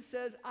Jesus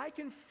says, I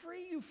can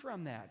free you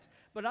from that.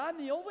 But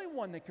I'm the only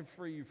one that can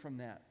free you from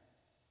that.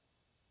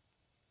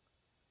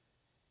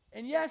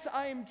 And yes,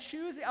 I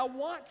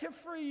want to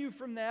free you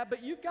from that,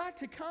 but you've got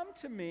to come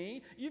to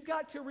me. You've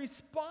got to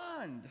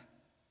respond.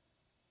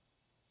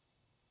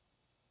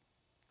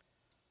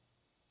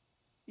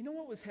 You know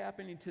what was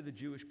happening to the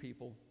Jewish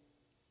people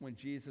when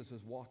Jesus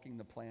was walking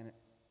the planet?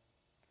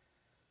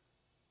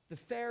 The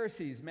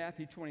Pharisees,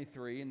 Matthew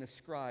 23, and the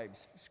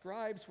scribes.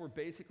 Scribes were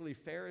basically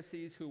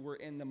Pharisees who were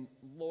in the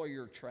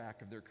lawyer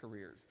track of their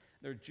careers.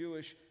 They're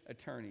Jewish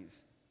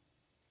attorneys.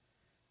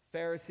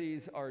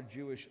 Pharisees are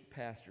Jewish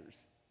pastors.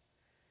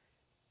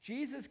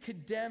 Jesus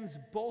condemns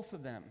both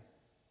of them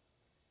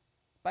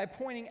by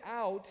pointing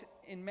out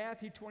in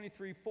Matthew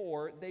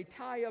 23:4, they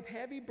tie up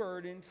heavy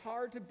burdens,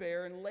 hard to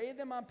bear, and lay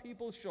them on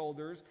people's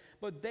shoulders,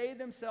 but they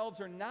themselves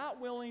are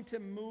not willing to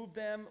move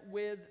them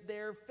with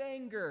their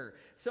finger.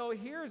 So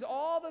here's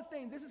all the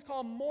things. This is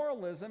called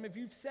moralism. If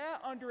you've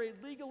sat under a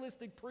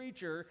legalistic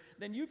preacher,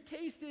 then you've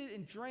tasted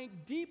and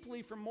drank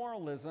deeply from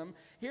moralism.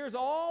 Here's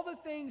all the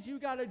things you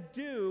got to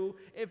do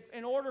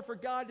in order for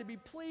God to be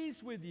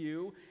pleased with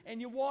you, and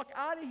you walk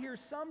out of here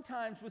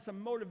sometimes with some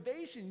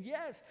motivation.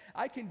 Yes,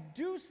 I can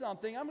do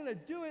something. I'm going to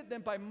do it.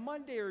 Then by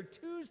Monday or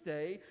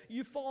Tuesday,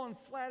 you've fallen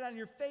flat on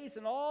your face,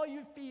 and all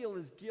you feel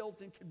is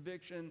guilt and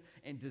conviction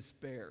and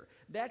despair.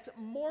 That's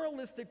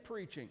moralistic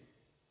preaching.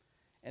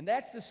 And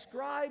that's the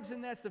scribes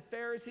and that's the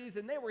Pharisees,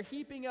 and they were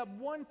heaping up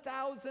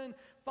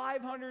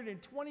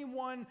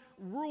 1,521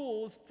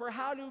 rules for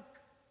how to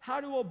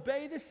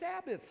obey the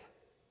Sabbath.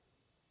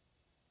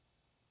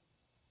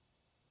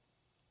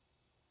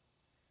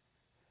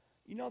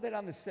 You know that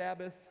on the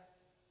Sabbath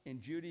in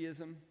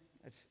Judaism,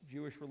 that's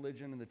Jewish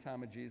religion in the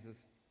time of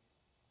Jesus,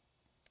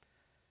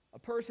 a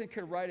person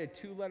could write a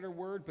 2-letter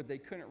word, but they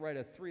couldn't write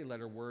a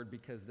 3-letter word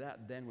because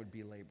that then would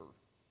be labor.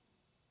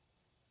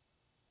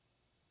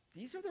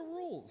 These are the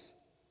rules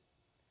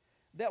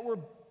that were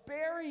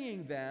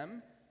burying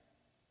them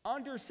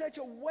under such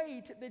a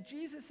weight that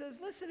Jesus says,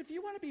 listen, if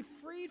you want to be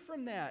freed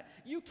from that,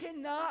 you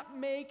cannot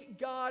make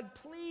God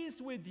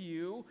pleased with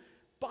you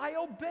by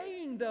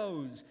obeying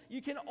those.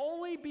 You can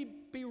only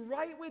be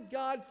right with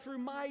God through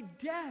my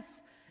death.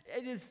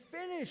 It is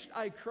finished,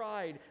 I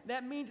cried.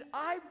 That means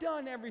I've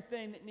done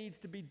everything that needs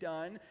to be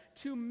done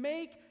to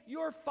make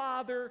your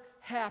Father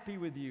happy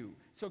with you.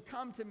 So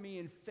come to me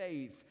in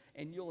faith,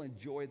 and you'll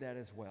enjoy that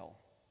as well.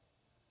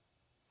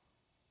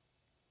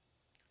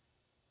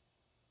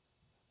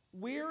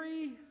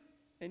 Weary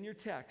in your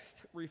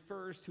text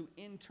refers to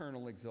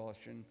internal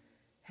exhaustion.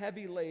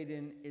 Heavy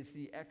laden is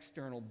the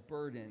external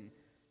burden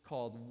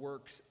called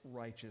works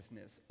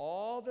righteousness.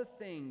 All the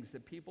things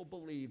that people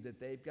believe that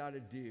they've got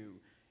to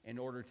do in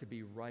order to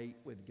be right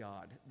with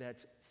God.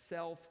 That's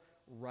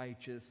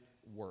self-righteous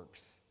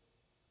works.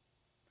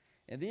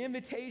 And the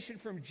invitation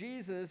from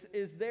Jesus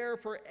is there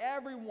for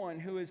everyone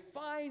who is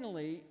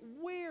finally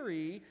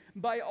weary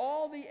by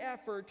all the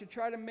effort to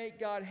try to make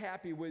God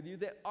happy with you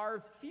that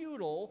are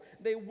futile.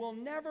 They will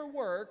never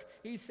work.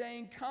 He's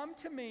saying, come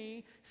to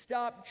me.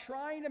 Stop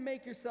trying to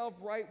make yourself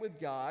right with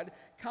God.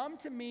 Come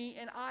to me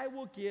and I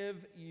will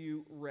give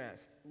you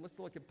rest. Let's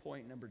look at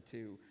point number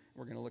 2.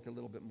 We're going to look a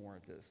little bit more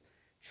at this.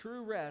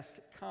 True rest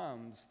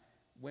comes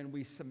when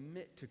we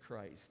submit to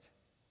Christ.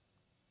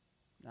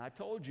 Now, I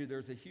told you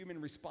there's a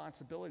human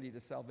responsibility to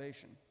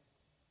salvation.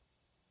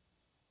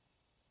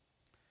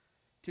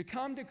 To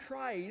come to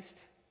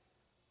Christ,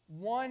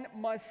 one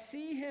must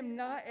see him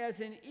not as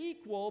an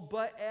equal,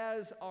 but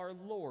as our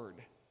Lord.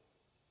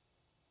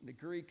 In the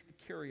Greek, the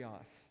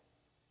Kyrios.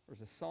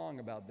 There's a song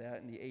about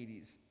that in the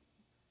 80s.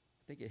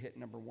 I think it hit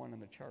number 1 on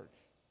the charts.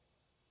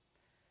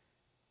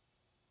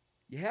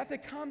 You have to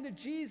come to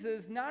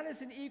Jesus not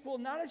as an equal,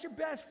 not as your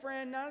best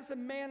friend, not as a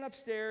man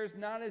upstairs,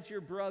 not as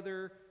your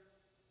brother,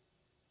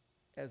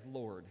 as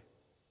Lord.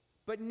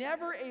 But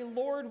never a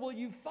Lord will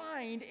you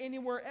find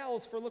anywhere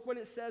else, for look what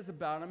it says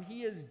about him.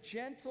 He is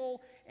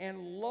gentle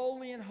and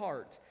lowly in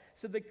heart.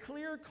 So the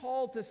clear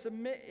call to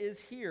submit is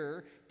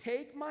here.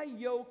 Take my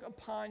yoke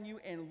upon you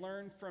and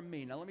learn from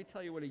me. Now let me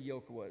tell you what a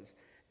yoke was,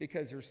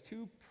 because there's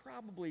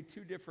probably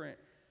two different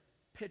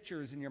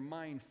pictures in your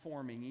mind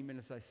forming, even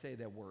as I say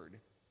that word.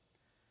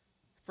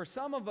 For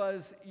some of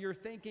us, you're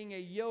thinking a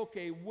yoke,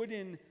 a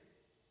wooden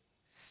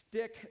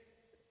stick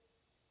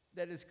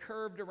that is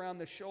curved around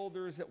the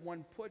shoulders that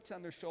one puts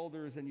on their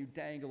shoulders and you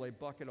dangle a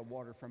bucket of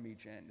water from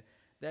each end.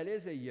 That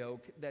is a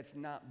yoke. That's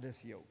not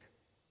this yoke.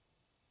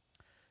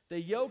 The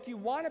yoke you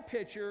want to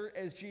picture,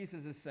 as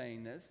Jesus is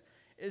saying this,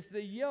 is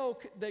the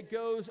yoke that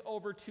goes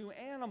over 2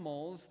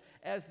 animals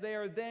as they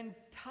are then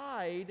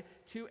tied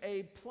to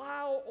a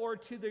plow or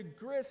to the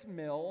grist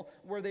mill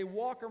where they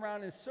walk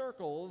around in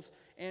circles,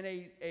 and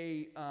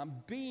a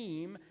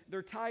beam,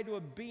 they're tied to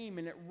a beam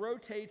and it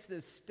rotates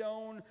this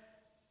stone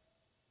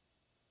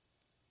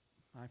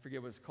I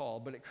forget what it's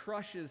called, but it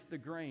crushes the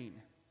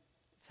grain.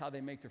 It's how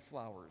they make their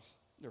flour,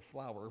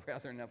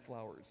 rather, not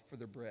flowers, for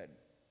their bread.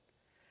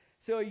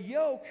 So a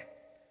yoke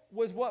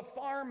was what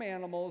farm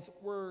animals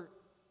were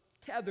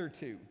tethered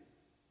to.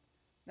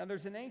 Now,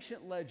 there's an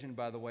ancient legend,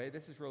 by the way,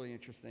 this is really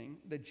interesting,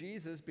 that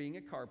Jesus, being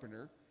a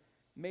carpenter,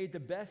 made the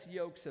best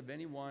yokes of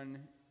anyone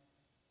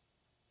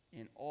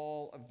in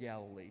all of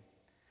Galilee.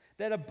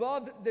 That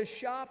above the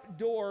shop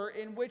door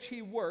in which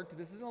he worked,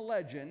 this is a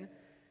legend,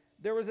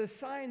 there was a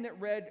sign that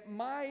read,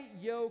 "My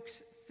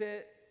yokes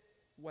fit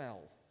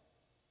well."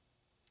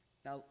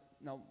 Now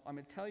I'm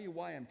going to tell you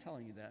why I'm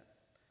telling you that.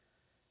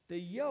 The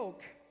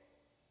yoke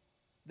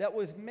that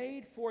was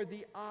made for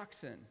the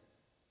oxen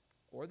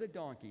or the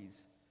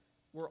donkeys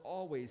were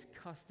always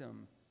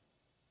custom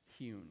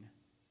hewn.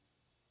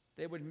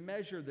 They would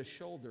measure the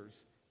shoulders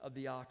of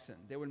the oxen.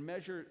 They would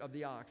measure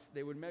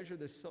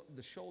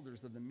the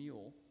shoulders of the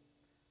mule.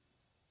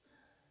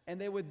 And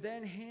they would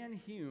then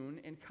hand-hewn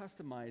and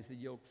customize the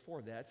yoke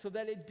for that so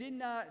that it did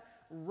not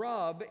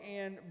rub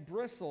and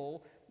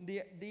bristle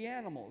the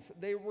animals.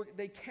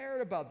 They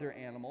cared about their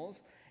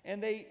animals,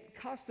 and they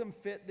custom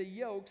fit the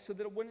yoke so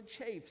that it wouldn't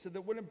chafe, so that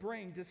it wouldn't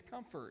bring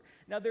discomfort.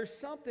 Now, there's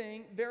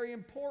something very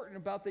important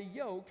about the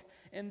yoke,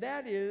 and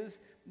that is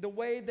the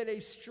way that a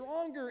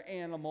stronger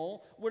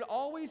animal would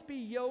always be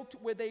yoked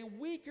with a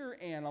weaker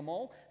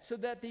animal so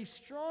that the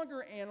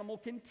stronger animal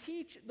can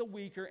teach the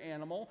weaker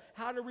animal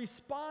how to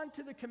respond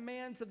to the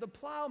commands of the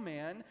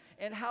plowman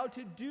and how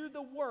to do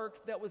the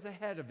work that was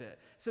ahead of it.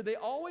 So they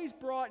always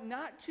brought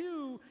not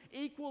two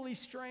equally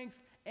strength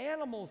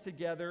animals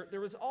together.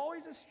 There was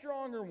always a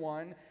stronger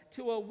one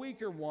to a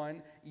weaker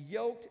one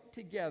yoked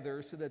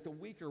together so that the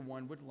weaker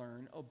one would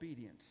learn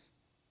obedience.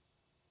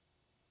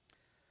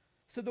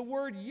 So the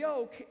word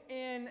yoke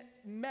in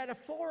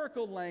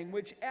metaphorical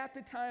language at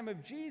the time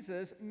of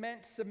Jesus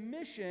meant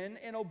submission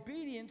and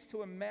obedience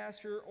to a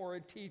master or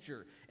a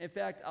teacher. In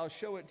fact, I'll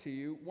show it to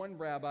you. One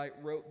rabbi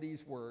wrote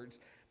these words,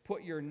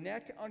 "Put your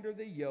neck under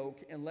the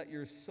yoke and let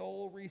your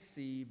soul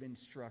receive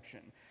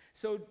instruction."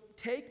 So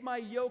take my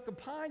yoke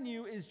upon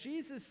you is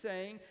Jesus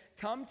saying,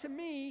 come to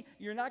me.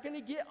 You're not going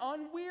to get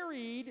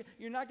unwearied.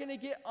 You're not going to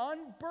get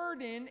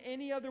unburdened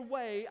any other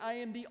way. I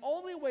am the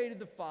only way to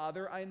the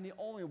Father. I am the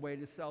only way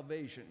to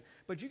salvation.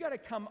 But you got to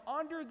come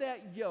under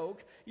that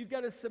yoke. You've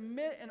got to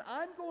submit, and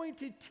I'm going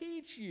to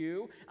teach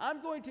you. I'm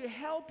going to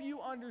help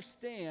you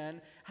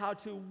understand how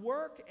to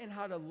work and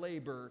how to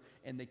labor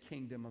in the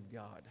kingdom of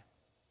God.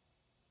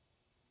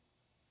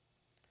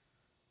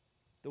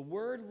 The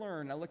word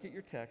learn, now look at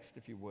your text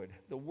if you would.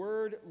 The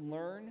word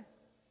learn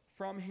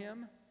from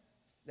him,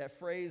 that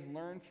phrase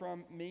learn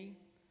from me,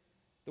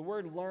 the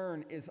word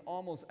learn is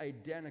almost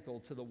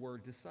identical to the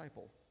word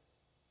disciple.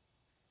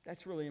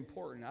 That's really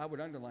important. I would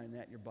underline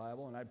that in your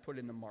Bible and I'd put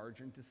in the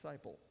margin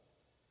disciple.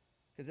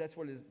 Because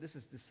this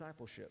is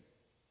discipleship.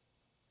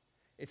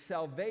 It's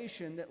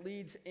salvation that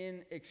leads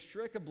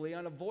inextricably,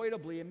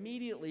 unavoidably,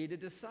 immediately to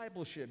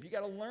discipleship. You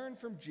got to learn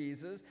from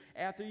Jesus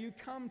after you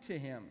come to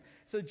him.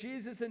 So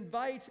Jesus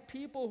invites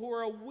people who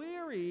are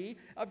weary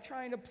of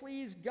trying to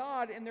please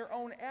God in their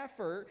own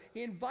effort.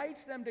 He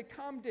invites them to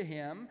come to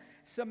him,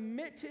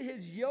 submit to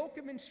his yoke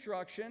of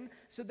instruction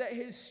so that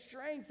his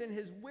strength and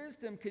his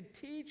wisdom could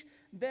teach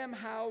them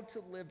how to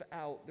live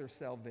out their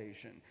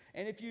salvation.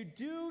 And if you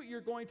do,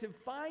 you're going to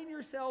find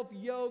yourself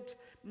yoked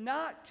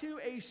not to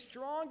a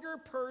stronger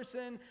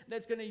person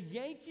that's going to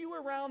yank you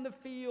around the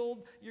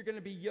field. You're going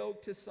to be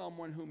yoked to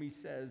someone whom he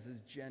says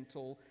is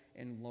gentle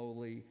and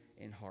lowly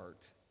in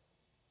heart.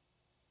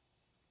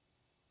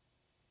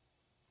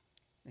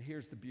 And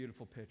here's the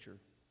beautiful picture.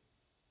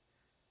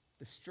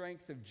 The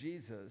strength of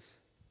Jesus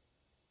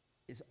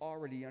is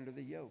already under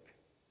the yoke.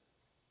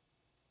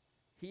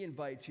 He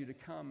invites you to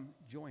come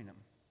join him.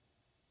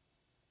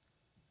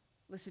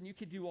 Listen, you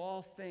could do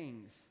all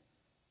things.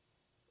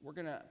 We're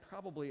going to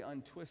probably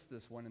untwist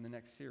this one in the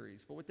next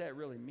series. But what that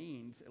really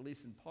means, at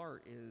least in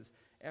part, is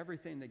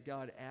everything that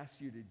God asks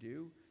you to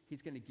do,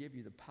 he's going to give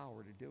you the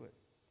power to do it.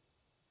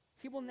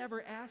 He will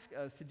never ask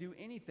us to do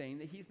anything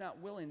that he's not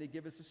willing to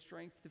give us the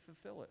strength to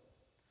fulfill it.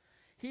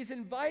 He's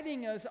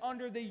inviting us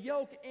under the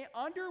yoke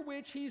under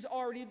which he's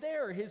already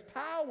there. His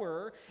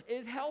power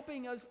is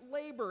helping us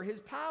labor. His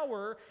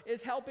power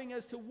is helping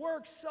us to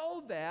work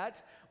so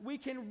that we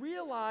can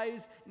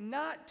realize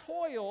not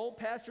toil,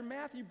 Pastor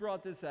Matthew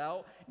brought this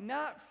out,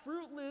 not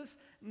fruitless,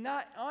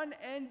 not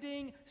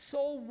unending,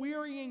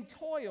 soul-wearying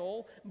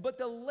toil, but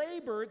the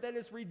labor that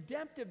is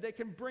redemptive, that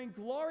can bring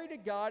glory to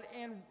God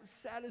and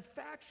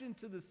satisfaction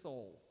to the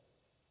soul.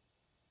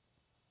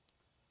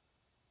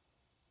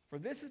 For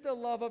this is the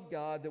love of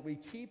God, that we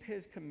keep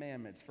his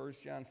commandments,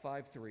 1 John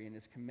 5:3, and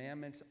his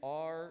commandments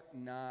are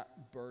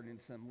not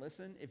burdensome.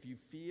 Listen, if you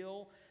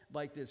feel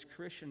like this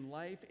Christian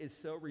life is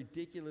so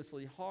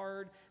ridiculously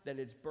hard that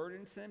it's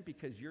burdensome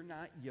because you're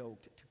not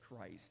yoked to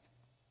Christ.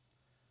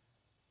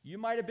 You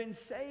might have been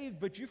saved,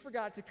 but you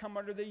forgot to come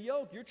under the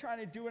yoke. You're trying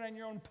to do it on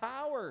your own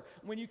power.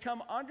 When you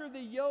come under the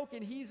yoke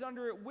and he's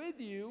under it with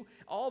you,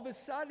 all of a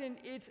sudden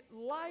it's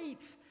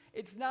light.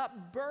 It's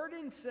not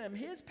burdensome.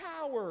 His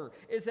power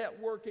is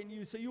at work in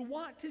you. So you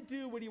want to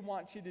do what he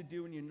wants you to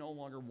do, and you no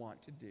longer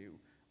want to do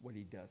what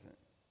he doesn't.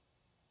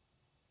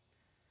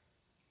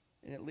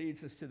 And it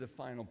leads us to the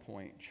final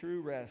point.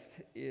 True rest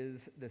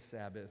is the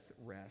Sabbath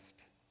rest.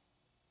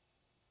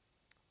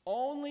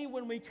 Only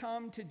when we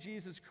come to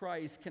Jesus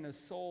Christ can a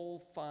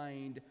soul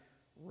find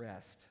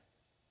rest.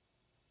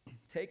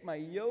 Take my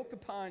yoke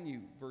upon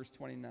you, verse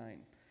 29,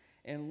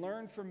 and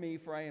learn from me,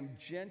 for I am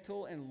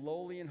gentle and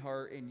lowly in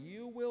heart, and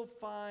you will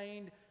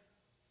find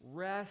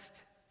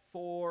rest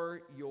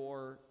for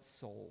your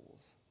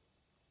souls.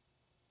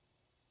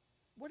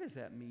 What does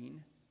that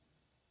mean?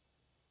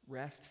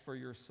 Rest for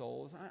your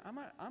souls? I'm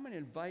going to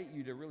invite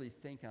you to really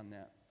think on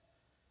that,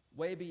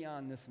 way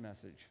beyond this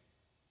message.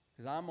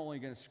 Because I'm only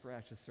going to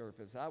scratch the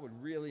surface. I would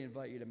really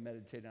invite you to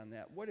meditate on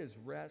that. What is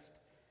rest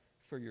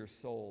for your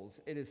souls?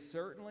 It is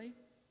certainly,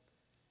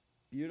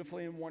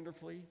 beautifully and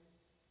wonderfully,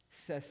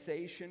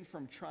 cessation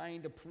from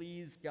trying to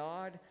please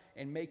God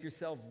and make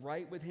yourself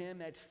right with him.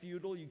 That's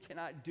futile. You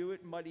cannot do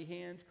it. Muddy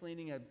hands,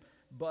 cleaning a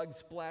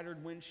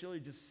bug-splattered windshield.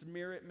 You just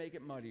smear it, make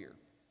it muddier.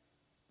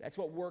 That's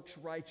what works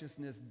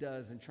righteousness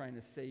does in trying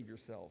to save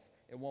yourself.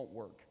 It won't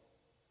work.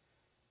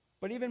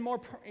 But even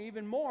more,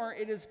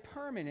 it is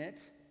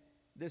permanent.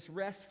 This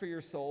rest for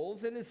your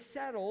souls. It is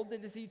settled.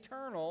 It is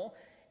eternal.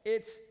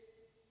 It's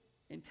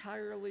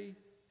entirely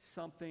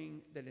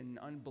something that an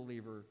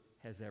unbeliever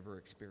has ever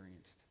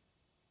experienced.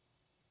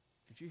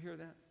 Did you hear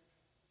that?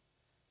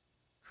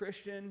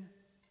 Christian,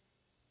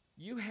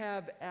 you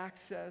have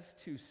access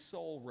to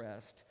soul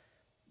rest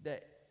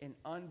that an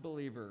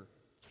unbeliever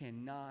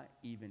cannot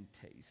even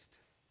taste.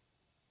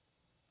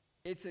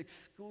 It's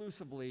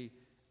exclusively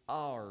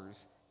ours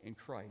in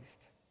Christ.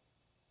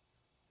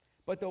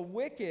 But the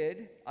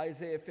wicked,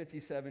 Isaiah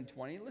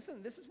 57:20,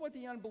 listen, this is what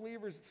the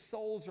unbelievers'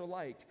 souls are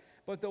like.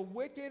 But the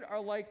wicked are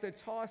like the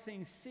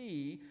tossing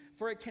sea,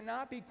 for it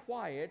cannot be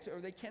quiet,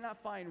 or they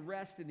cannot find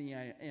rest in the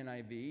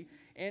NIV,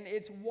 and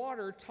its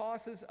water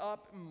tosses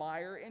up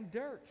mire and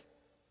dirt.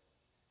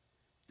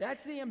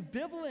 That's the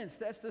ambivalence,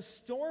 that's the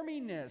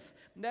storminess,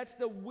 that's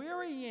the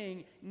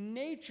wearying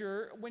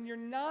nature when you're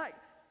not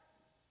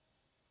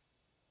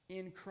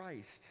in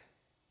Christ.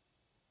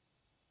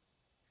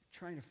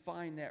 Trying to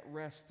find that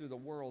rest through the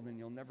world, and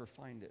you'll never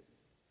find it.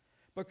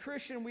 But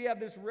Christian, we have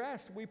this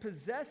rest. We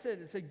possess it.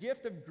 It's a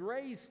gift of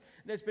grace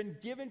that's been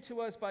given to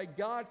us by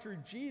God through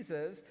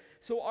Jesus.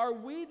 So are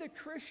we the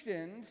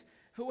Christians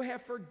who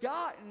have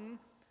forgotten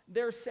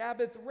their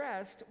Sabbath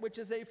rest, which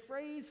is a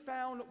phrase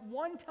found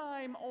one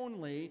time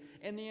only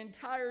in the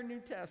entire New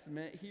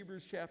Testament,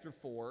 Hebrews chapter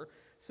 4.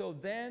 So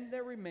then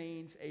there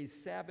remains a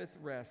Sabbath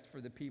rest for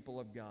the people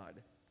of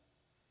God.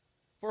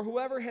 For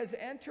whoever has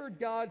entered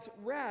God's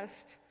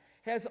rest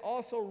has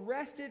also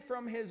rested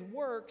from his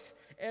works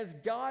as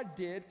God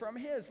did from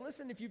his.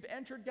 Listen, if you've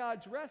entered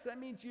God's rest, that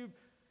means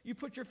you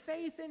put your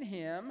faith in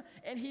him,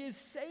 and he has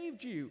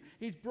saved you.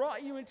 He's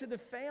brought you into the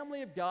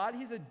family of God.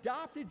 He's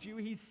adopted you.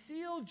 He's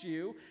sealed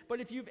you. But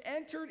if you've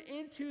entered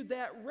into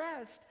that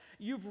rest,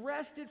 you've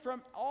rested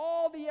from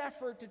all the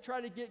effort to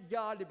try to get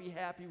God to be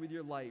happy with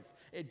your life.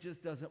 It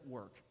just doesn't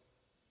work.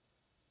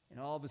 And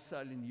all of a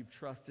sudden, you've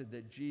trusted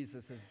that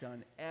Jesus has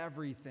done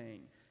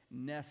everything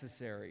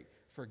necessary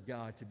for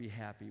God to be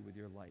happy with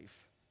your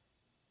life.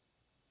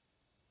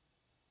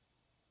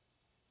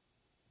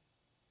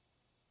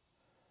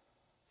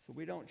 So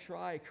we don't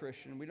try,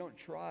 Christian, we don't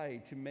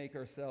try to make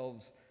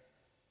ourselves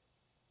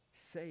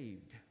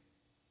saved,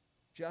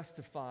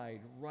 justified,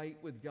 right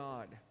with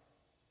God.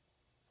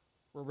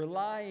 We're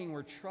relying,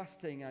 we're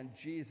trusting on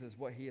Jesus,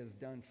 what he has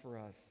done for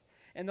us.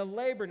 And the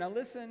labor, now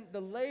listen, the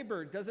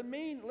labor doesn't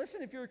mean,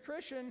 listen, if you're a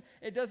Christian,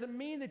 it doesn't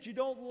mean that you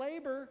don't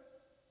labor.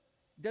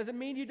 It doesn't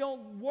mean you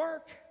don't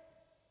work.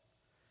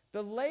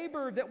 The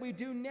labor that we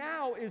do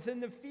now is in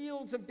the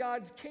fields of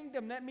God's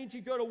kingdom. That means you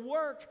go to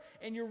work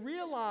and you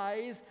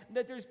realize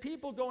that there's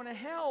people going to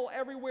hell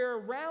everywhere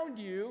around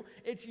you.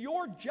 It's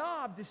your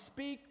job to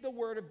speak the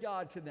word of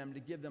God to them, to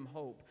give them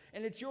hope.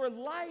 And it's your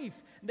life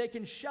that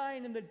can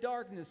shine in the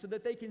darkness so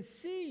that they can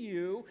see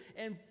you,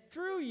 and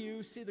through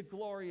you see the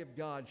glory of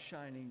God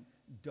shining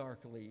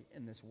darkly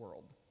in this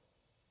world.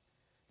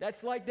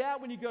 That's like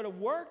that when you go to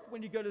work,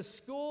 when you go to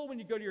school, when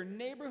you go to your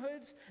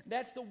neighborhoods.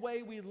 That's the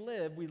way we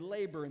live. We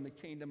labor in the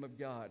kingdom of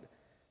God.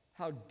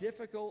 How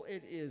difficult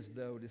it is,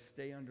 though, to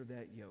stay under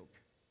that yoke.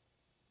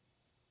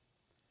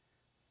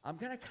 I'm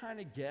going to kind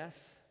of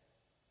guess,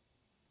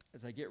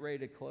 as I get ready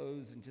to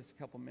close in just a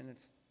couple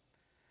minutes,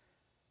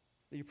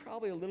 that you're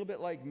probably a little bit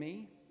like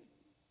me.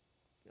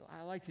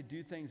 I like to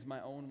do things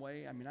my own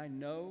way. I mean, I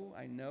know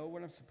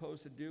what I'm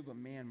supposed to do, but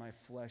man, my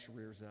flesh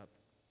rears up.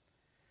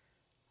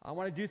 I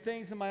want to do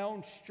things in my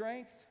own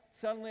strength.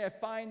 Suddenly I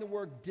find the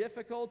work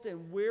difficult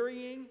and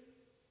wearying.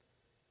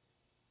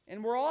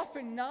 And we're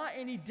often not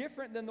any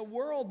different than the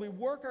world. We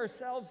work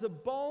ourselves to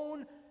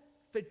bone,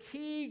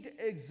 fatigued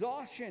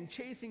exhaustion,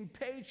 chasing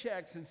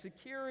paychecks and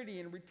security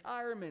and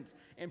retirements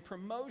and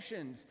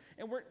promotions.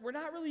 And we're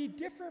not really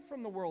different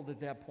from the world at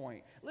that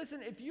point.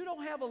 Listen, if you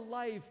don't have a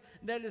life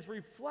that is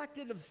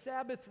reflective of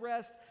Sabbath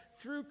rest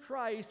through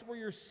Christ, where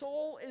your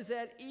soul is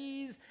at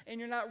ease and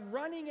you're not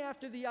running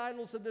after the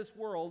idols of this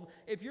world,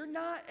 if you're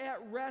not at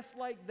rest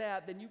like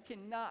that, then you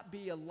cannot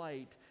be a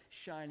light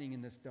shining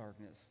in this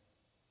darkness.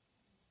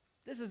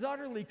 This is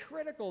utterly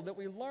critical that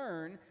we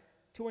learn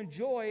to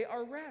enjoy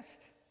our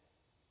rest.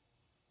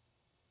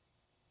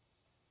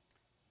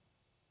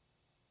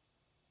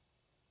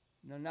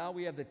 Now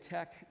we have the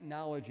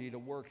technology to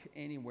work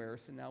anywhere,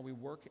 so now we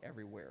work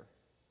everywhere.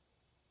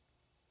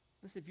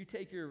 Listen, if you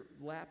take your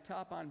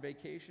laptop on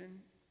vacation,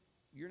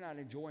 you're not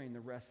enjoying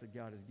the rest that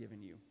God has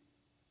given you.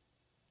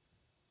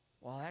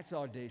 Well, that's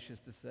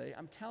audacious to say.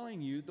 I'm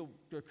telling you,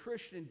 the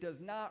Christian does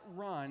not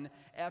run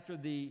after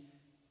the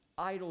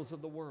idols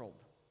of the world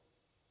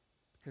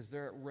because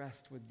they're at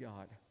rest with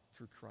God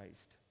through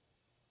Christ.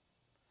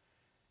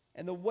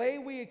 And the way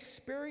we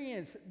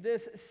experience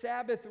this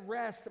Sabbath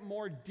rest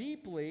more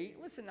deeply,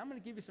 listen, I'm going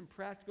to give you some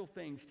practical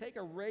things. Take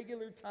a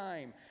regular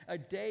time, a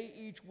day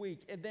each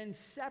week, and then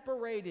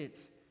separate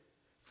it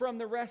from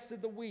the rest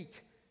of the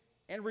week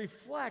and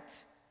reflect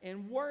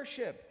and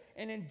worship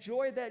and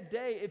enjoy that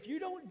day. If you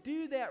don't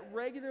do that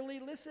regularly,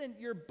 listen,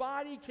 your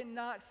body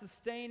cannot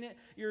sustain it.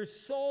 Your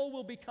soul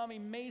will become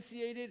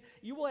emaciated.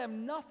 You will have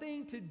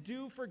nothing to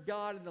do for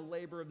God in the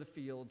labor of the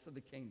fields of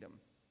the kingdom.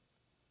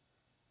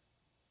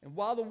 And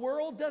while the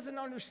world doesn't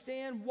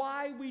understand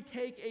why we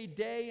take a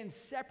day and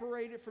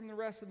separate it from the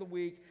rest of the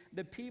week,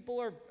 the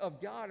people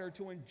of God are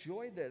to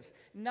enjoy this.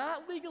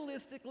 Not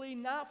legalistically,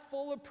 not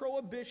full of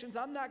prohibitions.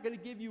 I'm not going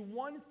to give you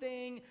one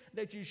thing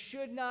that you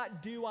should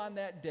not do on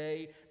that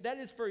day. That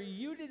is for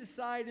you to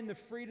decide in the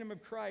freedom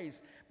of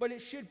Christ. But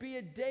it should be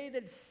a day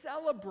that's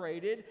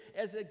celebrated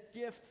as a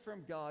gift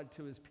from God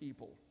to his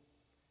people.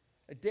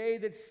 A day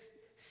that's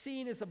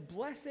seen as a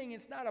blessing.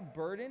 It's not a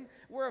burden.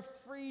 We're a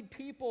freed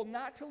people,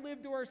 not to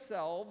live to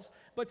ourselves,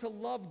 but to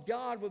love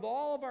God with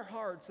all of our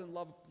hearts and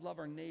love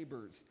our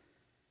neighbors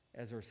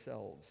as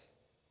ourselves.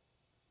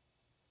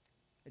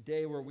 A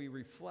day where we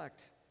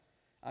reflect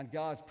on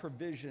God's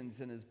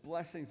provisions and his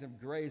blessings of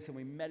grace, and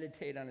we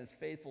meditate on his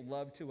faithful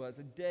love to us.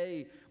 A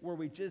day where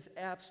we just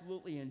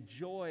absolutely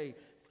enjoy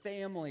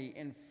family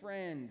and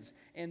friends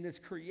and this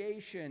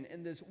creation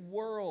and this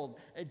world.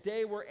 A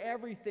day where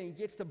everything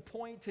gets to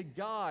point to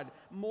God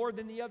more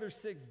than the other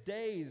 6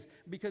 days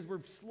because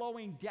we're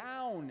slowing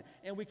down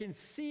and we can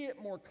see it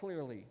more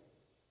clearly.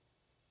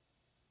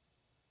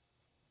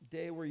 A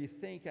day where you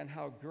think on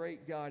how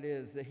great God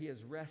is that he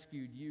has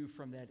rescued you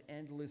from that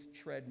endless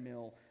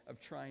treadmill of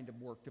trying to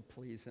work to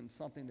please him,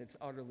 something that's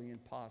utterly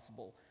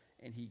impossible,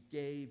 and he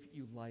gave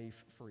you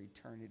life for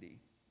eternity.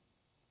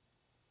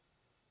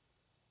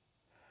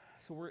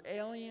 So we're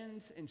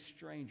aliens and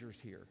strangers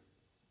here.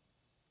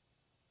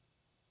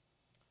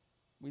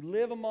 We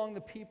live among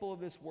the people of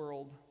this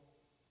world,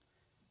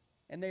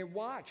 and they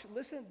watch.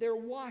 Listen, they're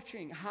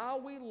watching how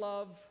we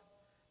love.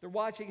 They're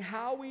watching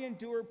how we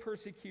endure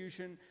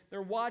persecution.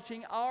 They're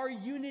watching our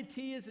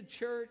unity as a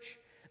church.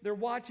 They're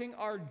watching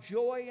our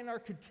joy and our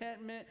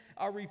contentment,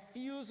 our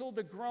refusal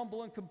to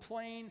grumble and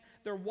complain.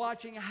 They're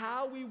watching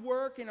how we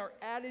work and our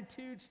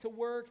attitudes to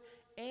work.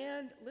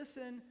 And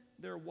listen,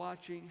 they're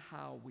watching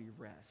how we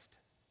rest.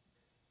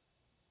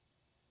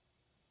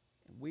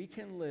 And we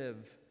can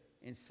live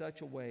in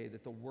such a way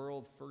that the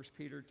world, 1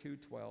 Peter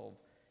 2:12,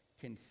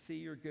 can see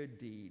your good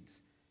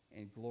deeds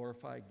and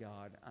glorify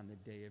God on the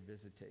day of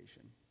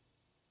visitation.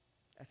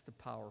 That's the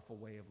powerful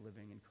way of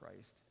living in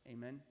Christ.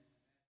 Amen.